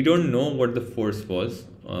we don't know what the force was,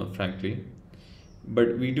 frankly,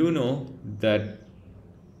 but we do know that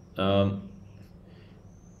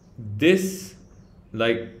this,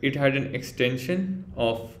 like, it had an extension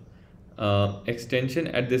of extension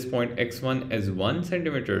at this point x1 as 1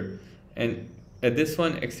 centimeter, and at this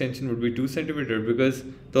one extension would be 2 centimeter, because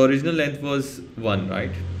the original length was 1,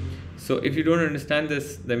 right? So if you don't understand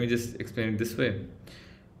this, let me just explain it this way.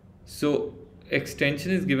 So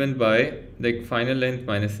extension is given by like final length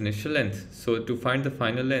minus initial length. So to find the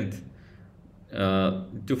final length,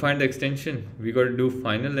 to find the extension, we got to do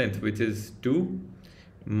final length, which is 2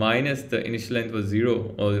 minus the initial length was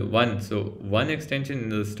 0 or 1. So 1 extension in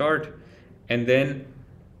the start, and then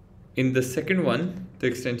in the second one, the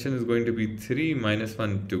extension is going to be 3 minus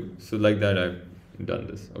 1, 2. So like that I've done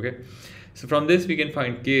this, okay? So from this we can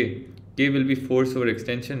find K. K will be force over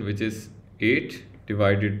extension, which is 8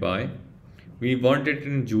 divided by, we want it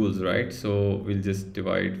in joules, right? So we'll just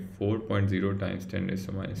divide 4.0 times 10 raised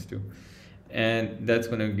to minus 2. And that's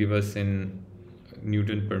going to give us in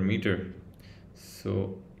Newton per meter.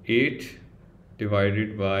 So 8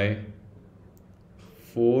 divided by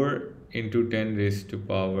 4 into 10 raised to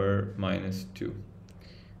power minus 2.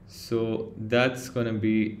 So that's going to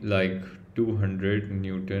be like 200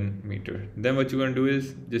 Newton meter. Then what you're going to do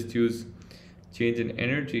is just use change in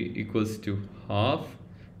energy equals to half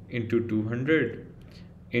into 200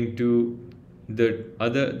 into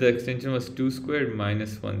the extension was 2 squared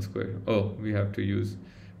minus 1 squared. Oh, we have to use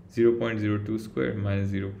 0.02 squared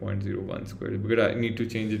minus 0.01 squared, because I need to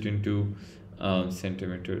change it into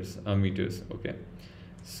centimeters, meters. Okay,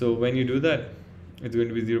 so when you do that, it's going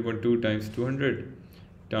to be 0.2 times 200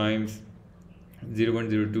 times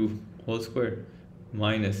 0.02 whole square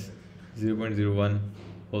minus 0.01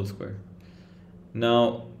 whole square.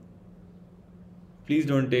 Now, please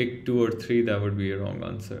don't take 2 or 3, that would be a wrong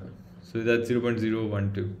answer. So that's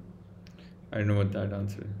 0.012. I don't know what that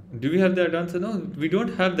answer is. Do we have that answer? No, we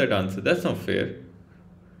don't have that answer. That's not fair.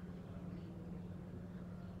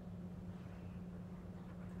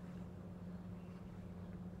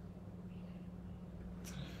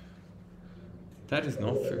 That is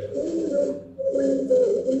not fair.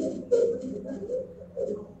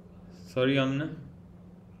 Sorry, Amna.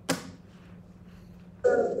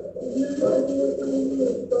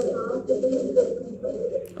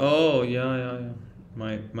 Oh, yeah.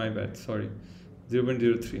 My bad. Sorry.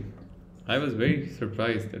 0.03. I was very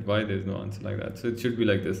surprised that why there's no answer like that. So it should be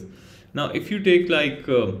like this. Now, if you take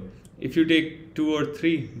if you take 2 or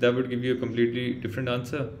 3, that would give you a completely different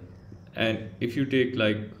answer. And if you take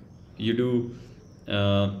you do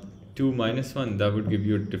 2 minus 1, that would give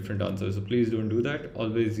you a different answer. So please don't do that.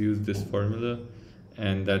 Always use this formula,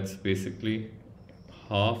 and that's basically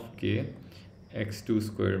half k x2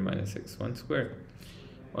 square minus x1 square.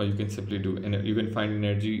 Or you can simply do, and you can find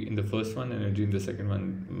energy in the first one, energy in the second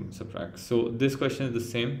one, subtract. So this question is the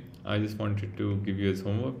same. I just wanted to give you as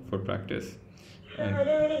homework for practice. And I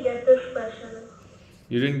didn't really get this question.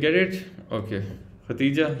 you didn't get it? Okay.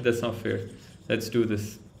 Khatija, that's not fair. Let's do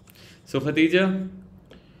this. So Khatija,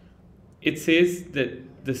 it says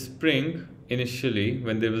that the spring initially,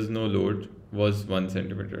 when there was no load, was 1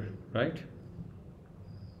 centimeter, right?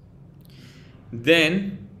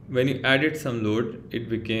 Then when you added some load, it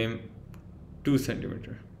became 2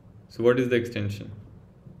 centimeter. So what is the extension?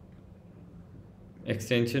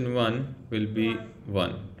 Extension 1 will be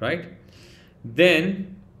 1, right?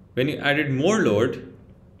 Then when you added more load,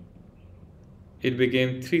 it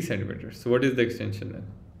became 3 centimeters. So what is the extension then?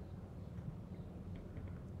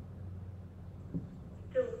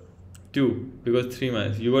 2, because 3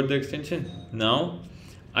 minus. You got the extension? Now,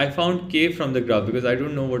 I found k from the graph because I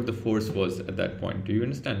don't know what the force was at that point. Do you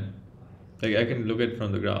understand? Like I can look at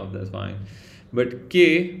from the graph, that's fine. But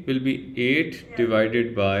k will be 8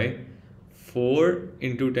 divided by 4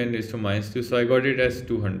 into 10 raised to minus 2. So I got it as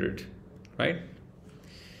 200, right?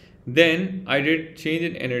 Then I did change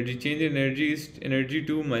in energy. Change in energy is energy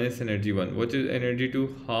 2 minus energy 1. What is energy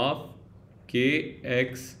 2? Half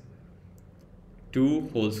kx 2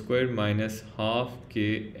 whole square minus half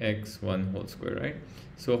kx1 whole square, right?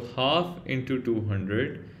 So half into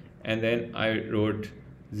 200, and then I wrote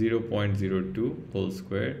 0.02 whole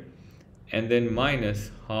square, and then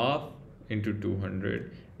minus half into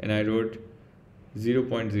 200, and I wrote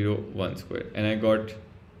 0.01 square, and I got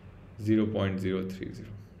 0.030.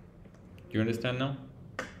 You understand now?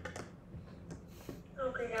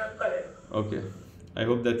 Okay, yeah, got it. Okay, I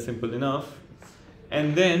hope that's simple enough.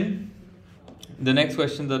 And then the next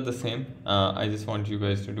questions are the same. I just want you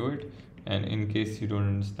guys to do it, and in case you don't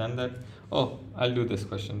understand that, I'll do this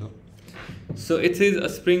question though. So it says a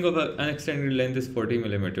spring of an extended length is 40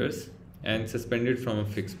 millimeters and suspended from a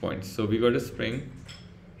fixed point. So we got a spring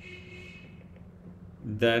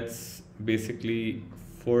that's basically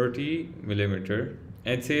 40 millimeter,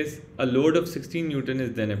 and it says a load of 16 Newton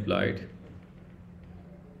is then applied.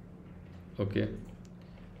 Okay,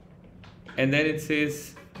 and then it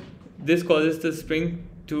says this causes the spring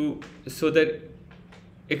to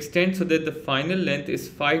extend so that the final length is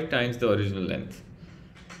 5 times the original length.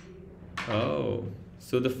 Oh,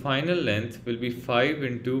 so the final length will be 5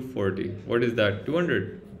 into 40. What is that?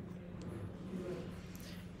 200.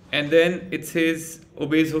 And then it says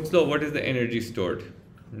obeys Hooke's law. What is the energy stored?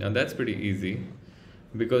 Now that's pretty easy,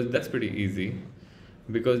 because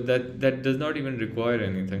that does not even require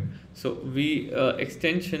anything. So we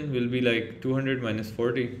extension will be like 200 minus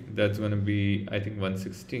 40. That's going to be, I think,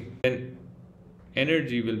 160. Then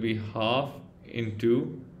energy will be half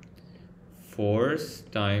into force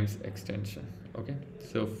times extension. Okay,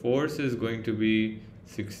 so force is going to be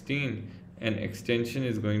 16 and extension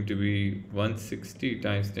is going to be 160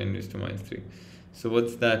 times 10 raised to minus 3. So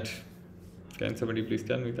what's that? Can somebody please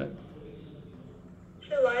tell me that?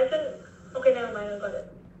 Sure, why is it? Okay, never mind, I got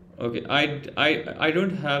it. Okay, I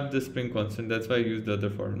don't have the spring constant, that's why I used the other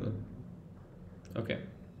formula. Okay.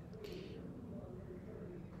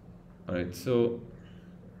 Alright, so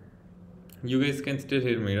you guys can still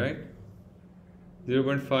hear me, right?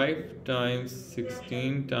 0.5 times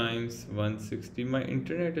 16 times 160. My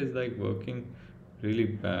internet is like working really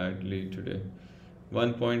badly today.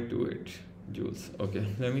 1.28 joules. Okay,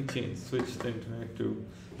 let me switch the internet to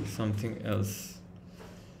something else.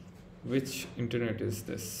 Which internet is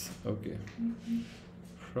this? Okay.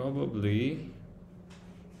 Probably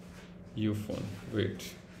your phone.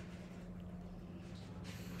 Wait.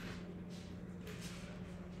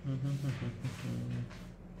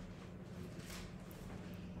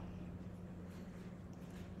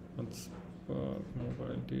 Hotspot,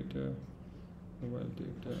 mobile data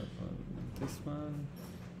on this one.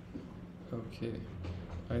 Okay,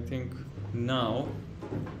 I think now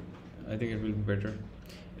I think it will be better.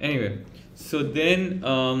 Anyway, so then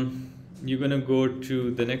you're gonna go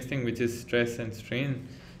to the next thing, which is stress and strain.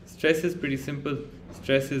 Stress is pretty simple.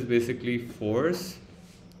 Stress is basically force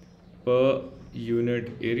per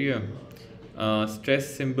unit area.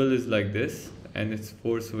 Stress symbol is like this, and it's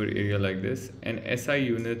force over area like this, and SI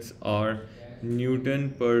units are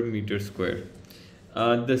Newton per meter square.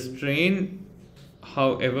 The strain,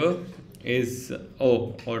 however, is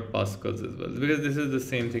or pascals as well, because this is the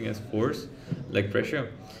same thing as force, like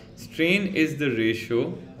pressure. Strain is the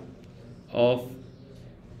ratio of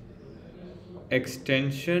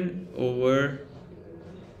extension over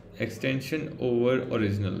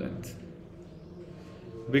original length.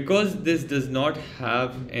 Because this does not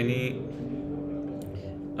have any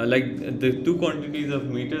like the two quantities of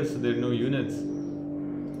meters, so there are no units.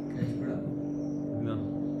 Cash पड़ा No.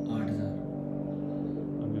 8,000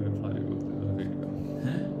 अभी मैं फारिग होते हैं, wait करो।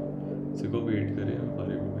 हैं को wait करें, मैं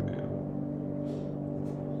फारिग होके दे रहा हूँ।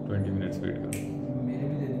 20 minutes वेट करो। मेरे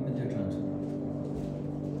भी दे दी मुझे ट्रांसफर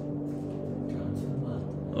बात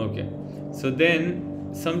Okay, so then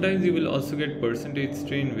sometimes you will also get percentage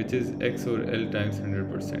strain, which is x over L times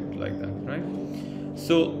 100%, like that, right?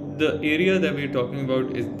 So the area that we're talking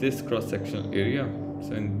about is this cross-sectional area.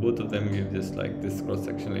 So in both of them we have just like this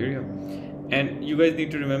cross-sectional area, and you guys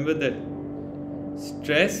need to remember that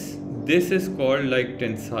stress, this is called like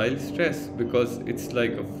tensile stress because it's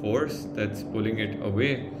like a force that's pulling it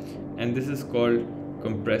away, and this is called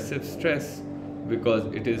compressive stress because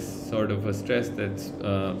it is sort of a stress that's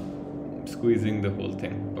squeezing the whole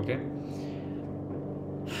thing. Okay,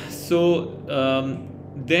 so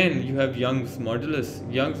then you have Young's modulus.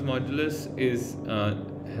 Young's modulus is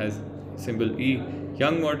has symbol E.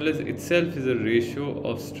 Young modulus itself is a ratio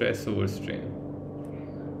of stress over strain.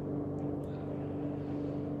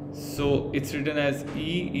 So it's written as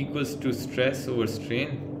E equals to stress over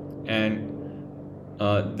strain, and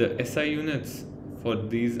the SI units for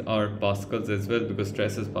these are pascals as well, because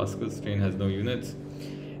stress is pascals, strain has no units.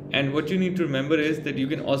 And what you need to remember is that you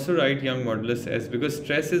can also write Young modulus as, because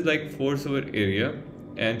stress is like force over area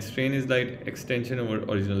and strain is like extension over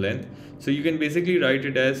original length. So you can basically write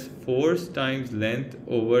it as force times length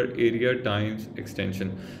over area times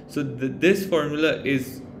extension. So this formula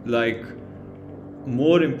is like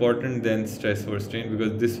more important than stress over strain,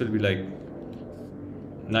 because this will be like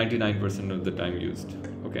 99% of the time used.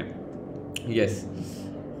 Okay, yes,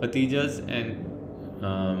 Hatijas and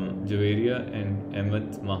Javeria and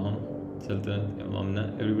Ahmed Maham Sultan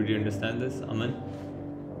Amna, everybody understand this? Aman?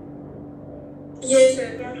 Yes,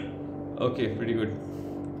 sir. Okay, pretty good.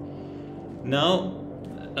 Now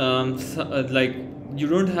like you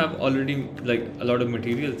don't have already like a lot of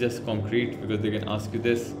materials, just concrete, because they can ask you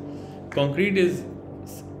this. Concrete is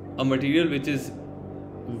a material which is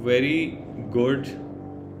very good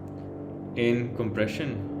in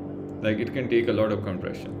compression, like it can take a lot of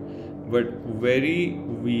compression, but very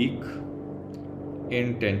weak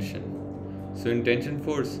in tension. So in tension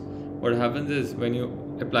force, what happens is when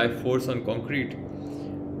you apply force on concrete,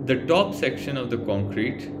 the top section of the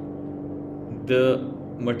concrete, the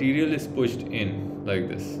material is pushed in like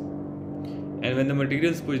this, and when the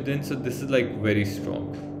material is pushed in, so this is like very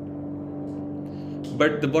strong.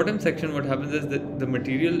 But the bottom section, what happens is that the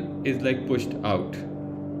material is like pushed out,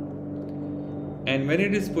 and when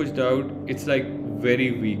it is pushed out, it's like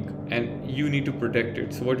very weak and you need to protect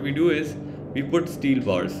it. So what we do is we put steel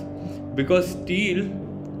bars, because steel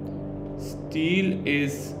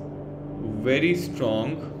is very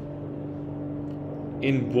strong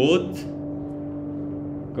in both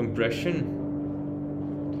compression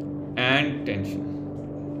and tension.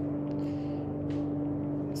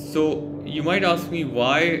 So you might ask me,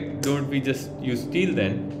 why don't we just use steel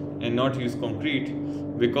then and not use concrete?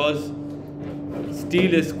 Because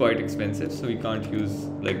steel is quite expensive, so we can't use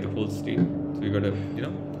like the whole steel, so we gotta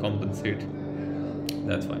compensate.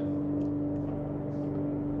 That's fine.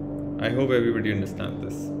 I hope everybody understands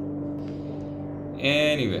this.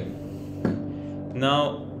 Anyway,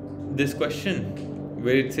 now this question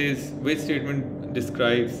where it says which statement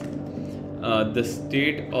describes the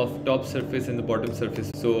state of top surface and the bottom surface.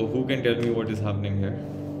 So who can tell me what is happening here?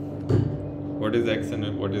 What is X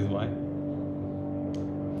and what is Y?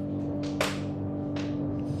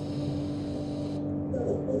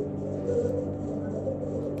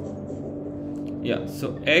 Yeah,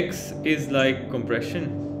 so X is like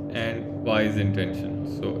compression and Y is in tension.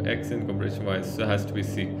 So X in compression, Y, so has to be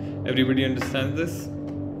C. Everybody understands this?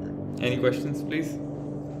 Any questions, please?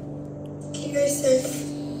 Yes, sir.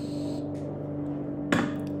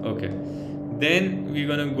 Okay. Then we're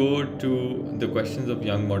gonna go to the questions of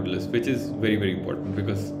Young modulus, which is very, very important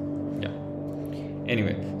because, yeah.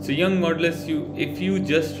 Anyway, so Young modulus, if you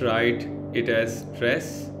just write it as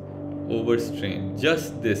stress over strain,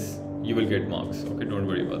 just this, you will get marks. Okay, don't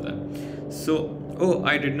worry about that. So, oh,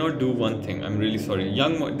 I did not do one thing. I'm really sorry.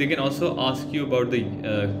 They can also ask you about the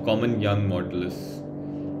common Young modulus.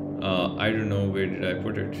 I don't know where did I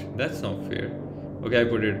put it. That's not fair. Okay, I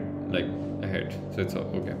put it like ahead, so it's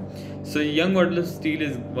okay. So Young modulus of steel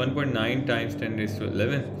is 1.9 times 10 raised to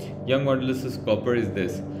 11. Young modulus of copper is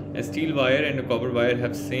this. A steel wire and a copper wire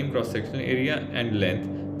have same cross-sectional area and length.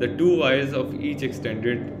 The two wires of each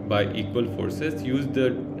extended by equal forces. Use the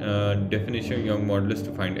definition of Young modulus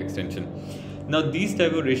to find extension. Now these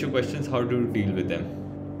type of ratio questions, how to deal with them?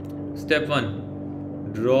 Step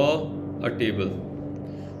 1. Draw a table.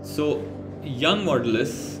 So Young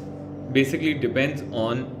modulus basically depends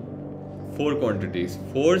on four quantities: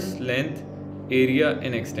 force, length, area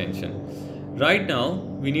and extension. Right now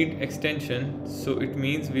we need extension, so it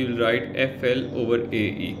means we will write FL over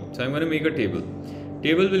AE. So I'm going to make a table.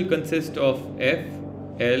 Table will consist of F,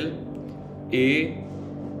 L, A,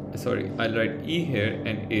 sorry, I'll write E here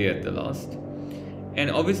and A at the last. And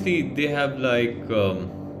obviously they have like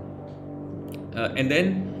and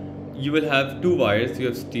then you will have two wires. You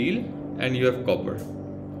have steel and you have copper.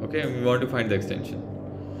 Okay, and we want to find the extension.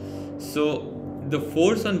 So the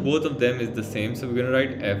force on both of them is the same, so we're going to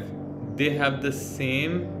write F. They have the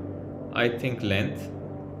same, I think, length,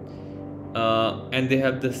 and they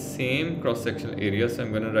have the same cross-sectional area, so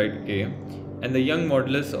I'm going to write A. And the Young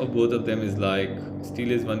modulus of both of them is like, steel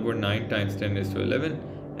is 1.9 times 10 raised to 11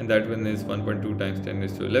 and that one is 1.2 times 10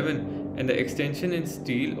 raised to 11, and the extension in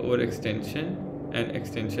steel over extension and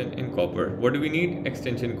extension in copper. What do we need?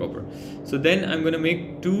 Extension in copper. So then I'm going to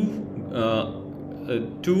make two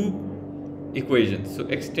equations. So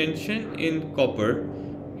extension in copper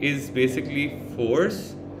is basically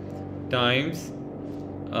force times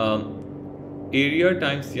area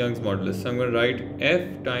times Young's modulus. So I'm going to write F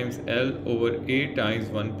times L over A times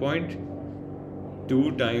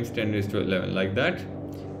 1.2 times 10 raised to 11 like that.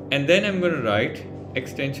 And then I'm going to write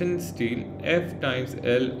extension in steel F times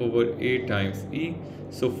L over A times E.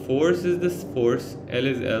 So force is this force, L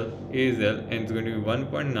is L, A is L, and it's going to be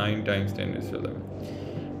 1.9 times 10 raised to 11.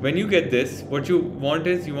 When you get this, what you want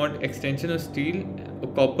is you want extension of steel,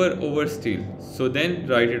 copper over steel. So then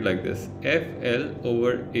write it like this: FL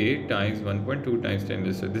over A times 1.2 times 10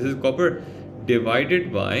 raised to 11. This is copper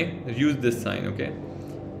divided by, use this sign, okay?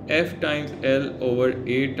 F times L over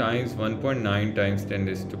A times 1.9 times 10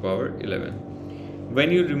 raised to power 11.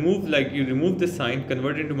 When you remove, you remove the sign,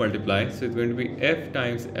 convert it into multiply. So it's going to be F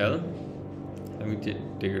times L. Let me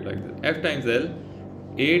take it like this: F times L,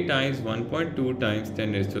 A times 1.2 times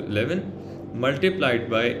 10 raised to 11 multiplied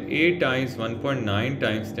by A times 1.9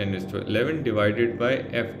 times 10 raised to 11 divided by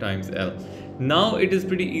F times L. Now it is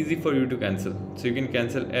pretty easy for you to cancel. So you can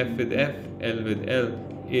cancel F with F, L with L,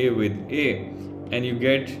 A with A, and you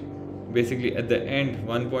get basically at the end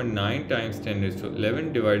 1.9 times 10 raised to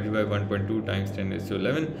 11 divided by 1.2 times 10 raised to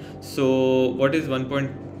 11. So what is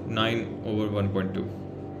 1.9 over 1.2?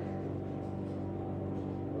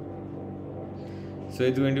 So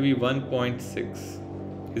it's going to be 1.6.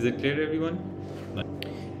 Is it clear, everyone?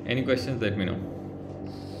 Any questions? Let me know.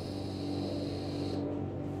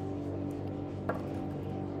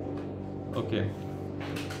 Okay.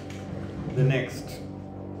 The next.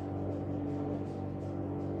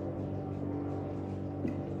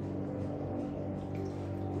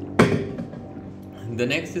 The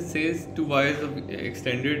next it says two wires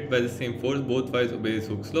extended by the same force, both wires obey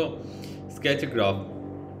Hooke's law. Sketch a graph.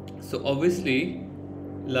 So obviously,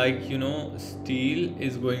 steel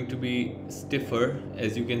is going to be stiffer,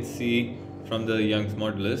 as you can see from the Young's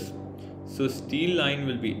modulus. So steel line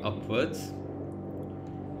will be upwards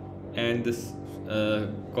and this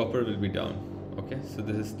copper will be down. Okay, so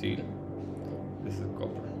this is steel, this is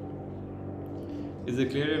copper. Is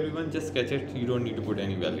it clear, everyone? Just sketch it. You don't need to put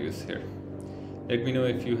any values here. Let me know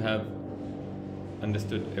if you have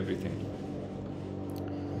understood everything.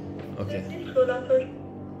 Okay.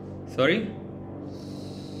 Sorry?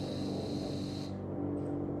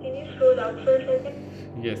 Can you scroll down for a second?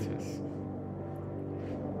 Yes, yes.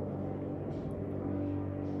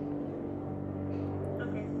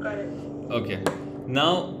 Okay, got it. Okay.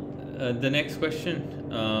 Now, the next question.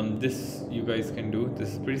 this you guys can do.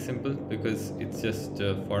 This is pretty simple because it's just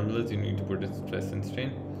formulas. You need to put it stress and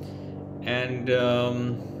strain. And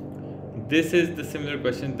this is the similar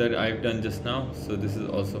question that I've done just now. So this is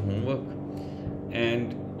also homework.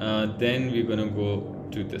 And then we're gonna go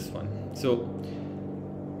to this one. So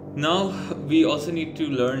now we also need to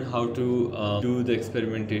learn how to do the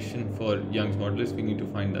experimentation for Young's modulus. We need to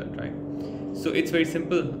find that, right? So it's very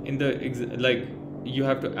simple. In the like you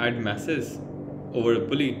have to add masses over a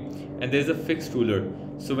pulley, and there's a fixed ruler.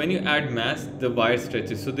 So when you add mass, the wire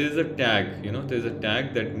stretches. So there's a tag, there's a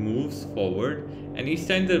tag that moves forward, and each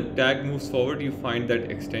time the tag moves forward, you find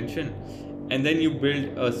that extension, and then you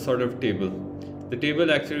build a sort of table. The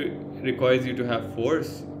table actually requires you to have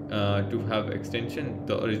force, to have extension,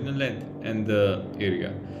 the original length, and the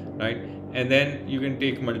area, right? And then you can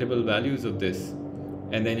take multiple values of this,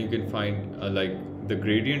 and then you can find like the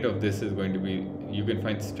gradient of this is going to be, you can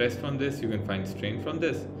find stress from this, you can find strain from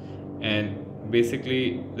this, and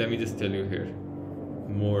basically let me just tell you here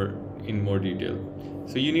in more detail.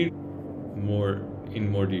 So you need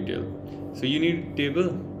so you need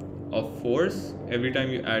table of force every time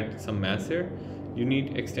you add some mass here. You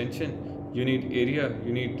need extension, you need area,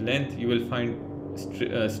 you need length, you will find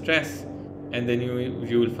stress, and then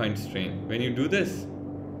you will find strain. When you do this,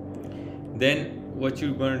 then what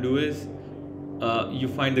you're going to do is you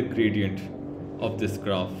find the gradient of this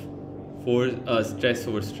graph for stress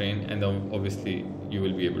over strain, and then obviously you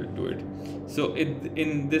will be able to do it. So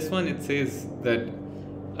in this one it says that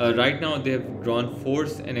right now they have drawn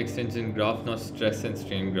force and extension graph, not stress and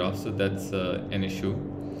strain graph, so that's an issue.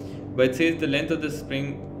 But it says the length of the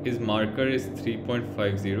spring is marker is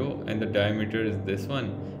 3.50, and the diameter is this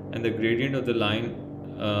one, and the gradient of the line,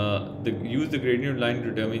 use the gradient line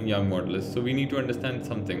to determine Young modulus. So we need to understand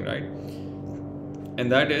something, right? And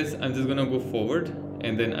that is, I'm just gonna go forward,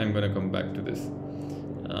 and then I'm gonna come back to this,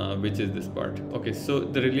 which is this part. Okay, so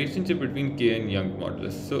the relationship between K and Young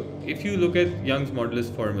modulus. So if you look at Young's modulus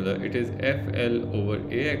formula, it is FL over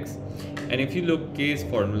AX, and if you look K's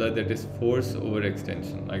formula, that is force over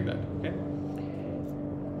extension, like that. Okay.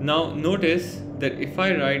 Now notice that if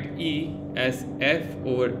I write E as F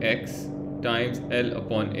over X times L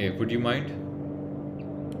upon A, would you mind?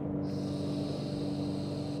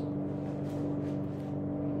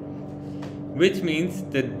 Which means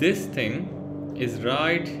that this thing is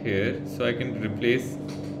right here, so I can replace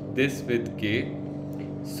this with K.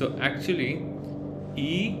 So actually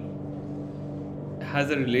E has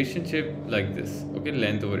a relationship like this, okay,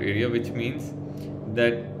 length over area, which means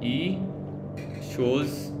that E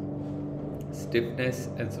shows stiffness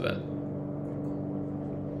as well.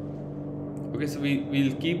 Okay, so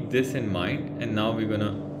we'll keep this in mind, and now we're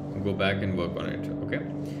gonna go back and work on it. Okay,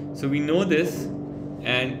 so we know this,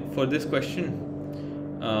 and for this question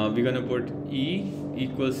we're gonna put E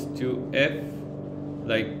equals to F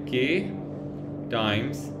like K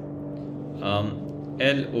times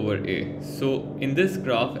L over A. So in this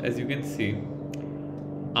graph, as you can see,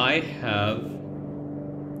 I have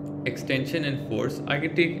extension and force. I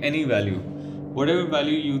can take any value, whatever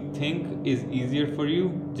value you think is easier for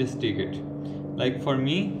you, just take it. Like for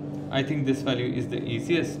me, I think this value is the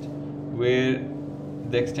easiest, where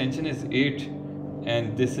the extension is 8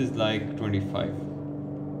 and this is like 25.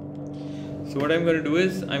 So what I'm going to do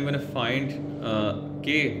is I'm going to find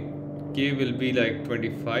K. K will be like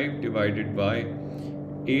 25 divided by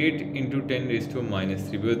 8 into 10 raised to minus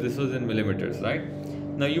 3, because this was in millimeters, right?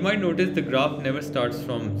 Now you might notice the graph never starts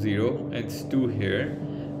from 0, and it's 2 here,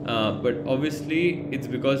 but obviously it's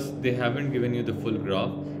because they haven't given you the full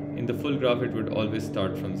graph. In the full graph it would always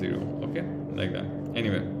start from 0, okay, like that.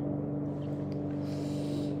 Anyway,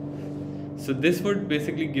 so this would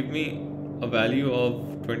basically give me a value of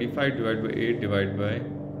 25 divided by 8 divided by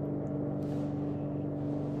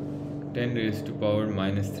 10 raised to power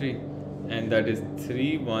minus 3, and that is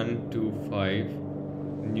 3125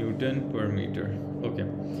 Newton per meter. Okay,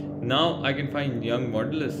 now I can find Young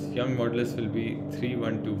modulus. Young modulus will be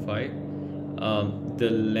 3125. The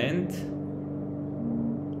length,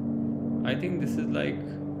 I think this is like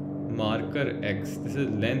marker X. This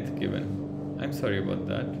is length given. I'm sorry about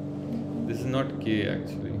that. This is not K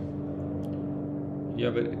actually.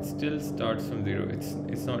 Yeah, but it still starts from 0.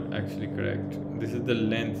 It's not actually correct. This is the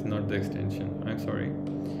length, not the extension. I'm sorry.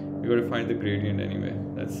 We gotta find the gradient anyway.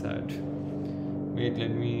 That's sad. Wait,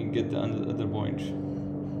 let me get the other point.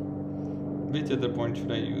 Which other point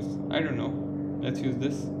should I use? I don't know. Let's use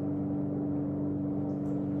this.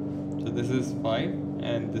 So this is 5,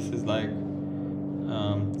 and this is like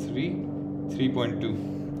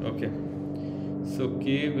 3.2. Okay. So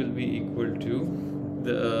K will be equal to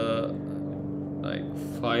the like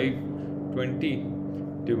 520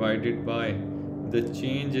 divided by, the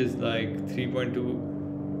change is like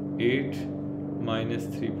 3.28 minus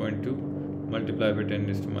 3.2 multiplied by 10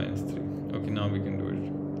 raised to minus 3. Okay, now we can do it.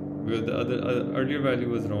 Because the other earlier value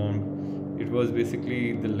was wrong. It was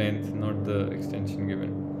basically the length, not the extension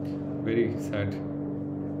given. Very sad.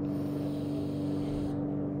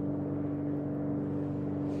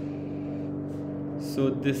 So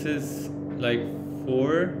this is like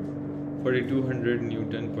 4200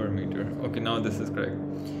 Newton per meter. Okay, now this is correct.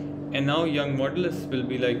 And now Young modulus will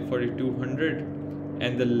be like 4200,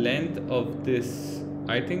 and the length of this,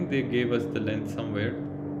 I think they gave us the length somewhere.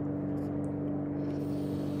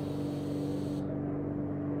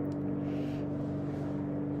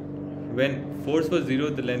 When force was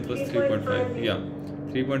 0, the length was 3.5. Yeah,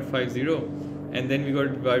 3.50, and then we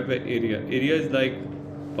got divided by area. Area is like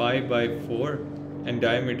pi by 4, and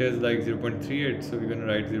diameter is like 0.38. So we're going to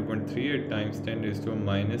write 0.38 times 10 raised to a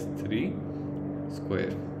minus 3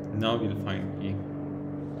 square. Now we'll find E.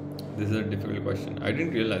 This is a difficult question. I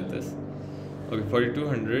didn't realize this. Okay,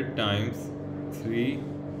 4200 times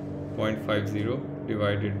 3.50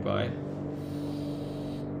 divided by,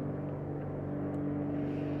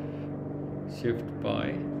 shift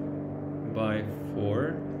pi by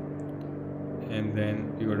 4, and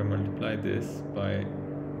then you got to multiply this by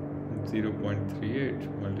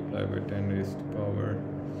 0.38 multiplied by 10 raised to power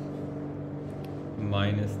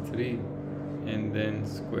minus 3, and then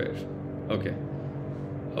square. Okay.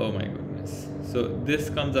 Oh my goodness. So this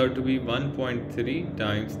comes out to be 1.3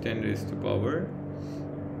 times 10 raised to power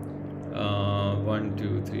 1,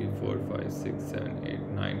 2, 3, 4, 5, 6, 7, 8,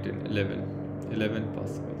 9, 10, 11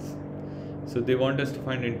 pascals. So they want us to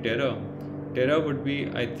find in tera. Tera would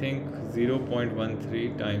be, I think,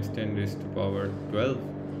 0.13 times 10 raised to power 12.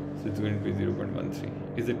 So it's going to be 0.13.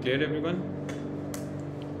 Is it clear, everyone?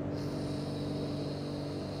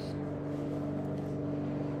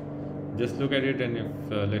 Just look at it and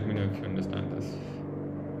let me know if you understand this.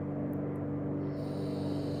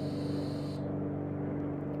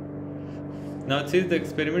 Now it says the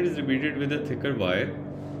experiment is repeated with a thicker wire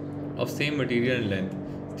of same material and length.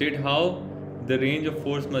 State how the range of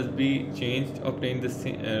force must be changed to obtain the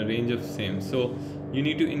range of same. So you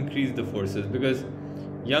need to increase the forces, because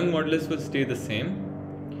Young modulus will stay the same,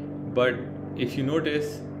 but if you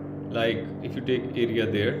notice, like if you take area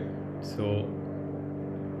there, so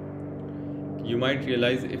you might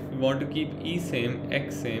realize if we want to keep E same,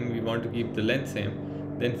 X same, we want to keep the length same,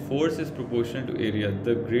 then force is proportional to area.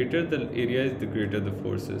 The greater the area is, the greater the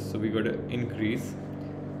force is. So we got to increase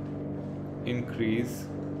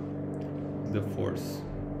the force.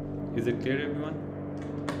 Is it clear, everyone?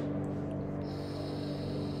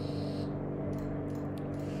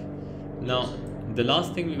 Now the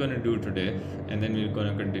last thing we're going to do today, and then we're going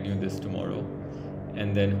to continue this tomorrow,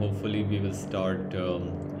 and then hopefully we will start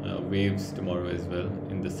waves tomorrow as well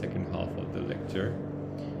in the second half of the lecture.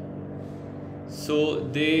 So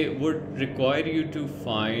they would require you to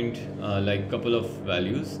find like couple of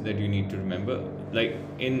values that you need to remember. Like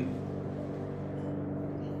in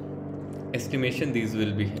estimation, these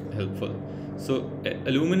will be helpful. So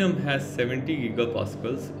aluminum has 70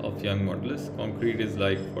 gigapascals of Young modulus, concrete is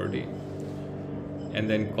like 40, and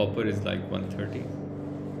then copper is like 130.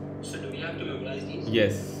 So do we have to memorize these?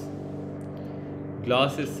 Yes.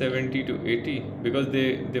 Glass is 70 to 80, because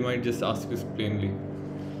they might just ask you plainly.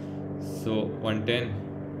 So 110.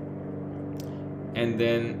 And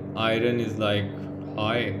then iron is like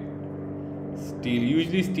high. Steel,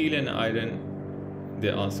 usually steel and iron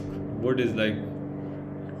they ask. Wood is like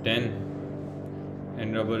 10,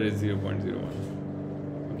 and rubber is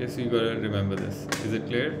 0.01. Okay, so you gotta remember this. Is it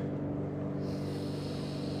clear?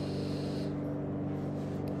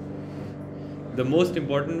 The most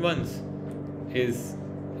important ones is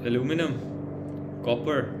aluminum,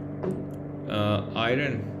 copper,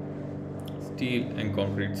 iron, steel, and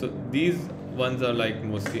concrete. So these ones are like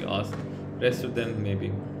mostly asked. Rest of them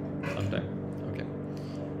maybe sometime. Okay.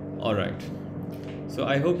 All right. So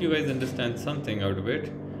I hope you guys understand something out of it.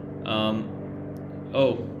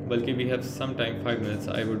 Oh, balki we have some time, 5 minutes.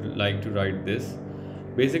 I would like to write this.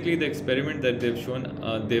 Basically, the experiment that they've shown,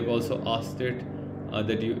 they've also asked it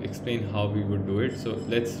that you explain how we would do it. So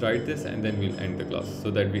let's write this and then we'll end the class, so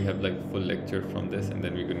that we have like full lecture from this, and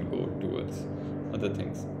then we can go towards other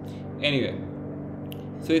things. Anyway,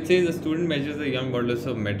 so it says a student measures the Young modulus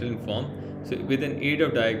of metal in form, so with an aid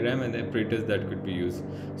of diagram and the apparatus that could be used.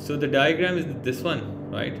 So the diagram is this one,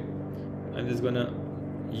 right? I'm just gonna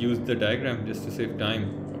use the diagram just to save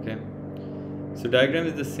time. Okay, so diagram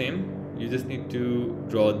is the same. You just need to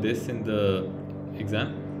draw this in the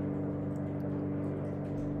exam,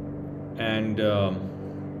 and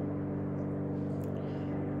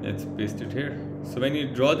Let's paste it here. So when you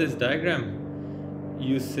draw this diagram,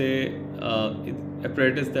 you say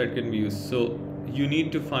apparatus that can be used. So you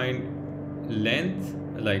need to find length,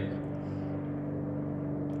 like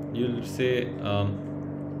you'll say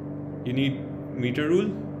you need meter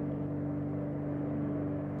rule,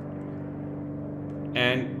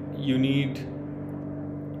 and you need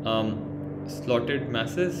slotted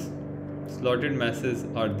masses. Slotted masses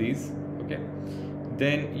are these, okay?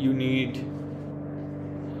 Then you need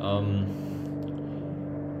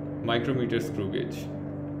micrometer screw gauge.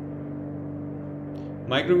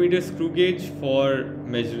 Micrometer screw gauge for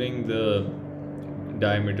measuring the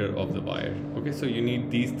diameter of the wire. Okay, so you need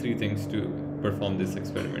these three things to perform this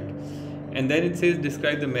experiment. And then it says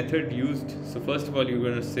describe the method used. So first of all, you're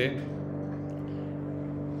going to say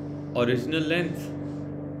original length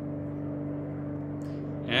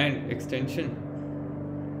and extension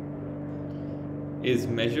is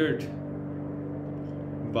measured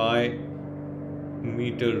by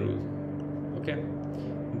meter rule. Okay,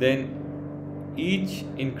 then each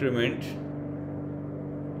increment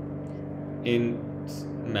in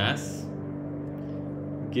mass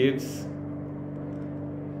gives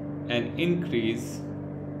an increase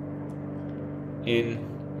in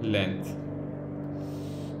length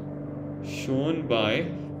shown by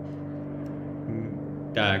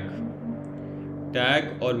tag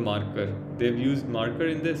or marker. They've used marker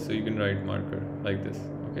in this, so you can write marker like this,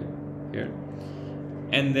 okay, here.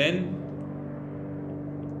 And then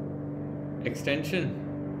extension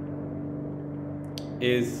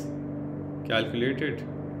is calculated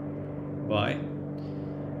by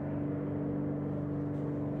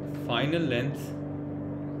final length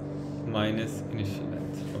minus initial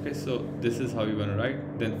length. Okay, so this is how you're going to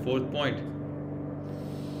write. Then fourth point,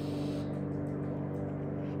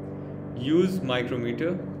 use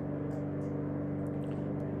micrometer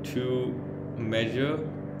to measure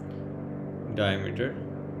diameter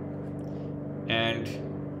and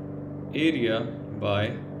area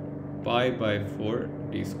by pi by 4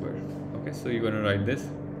 d square. Okay, so you're going to write this.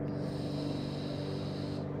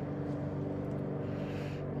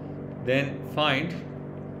 Then find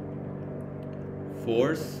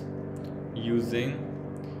force using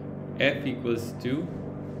F equals to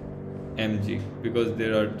mg, because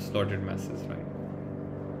there are slotted masses, right?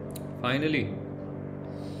 Finally,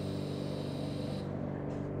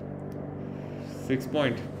 6th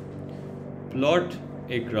point, plot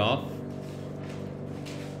a graph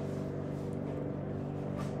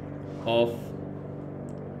of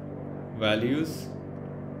values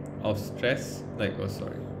of stress, like, oh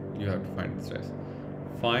sorry, you have to find stress.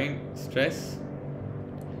 Find stress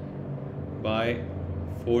by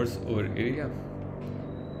force over area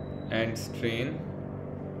and strain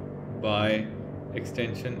by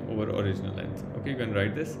extension over original length. Okay, you can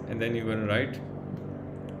write this, and then you're going to write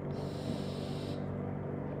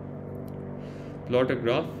plot a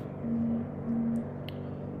graph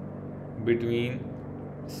between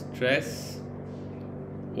stress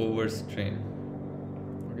over strain.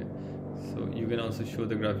 Okay, so you can also show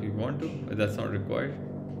the graph if you want to, but that's not required.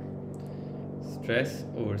 Stress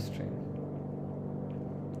over strain.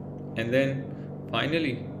 And then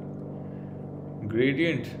finally,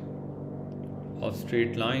 gradient of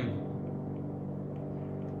straight line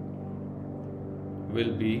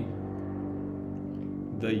will be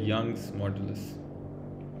the Young's modulus.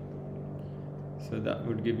 So that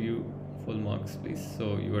would give you full marks, please.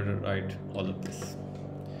 So you got to write all of this.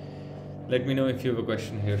 Let me know if you have a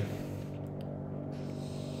question here.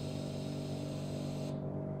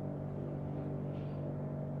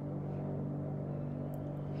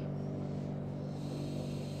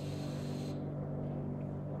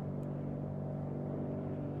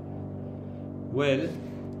 Well,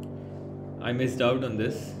 I missed out on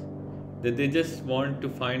this, that they just want to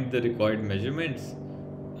find the required measurements,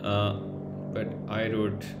 but I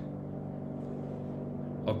wrote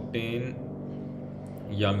obtain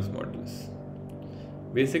Young's modulus.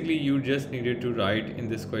 Basically, you just needed to write in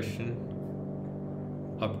this question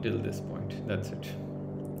up till this point. That's it.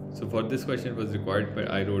 So for this question it was required, but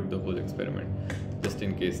I wrote the whole experiment just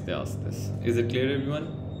in case they ask this. Is it clear,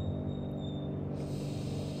 everyone?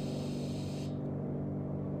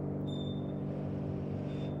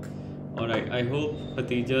 Alright, I hope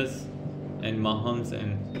Khatija's and Maham's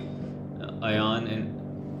and Ayan and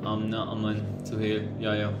Amna, Aman, Suhail,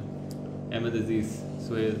 Yaya, Ahmed Aziz,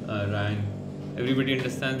 Suhail, Ryan, everybody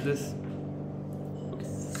understands this? Okay.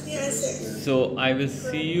 Yes, sir. So I will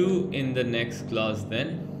see you in the next class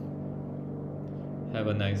then. Have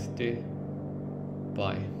a nice day.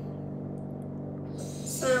 Bye.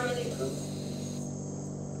 Assalamu alaikum.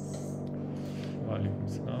 Walaikum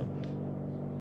salam.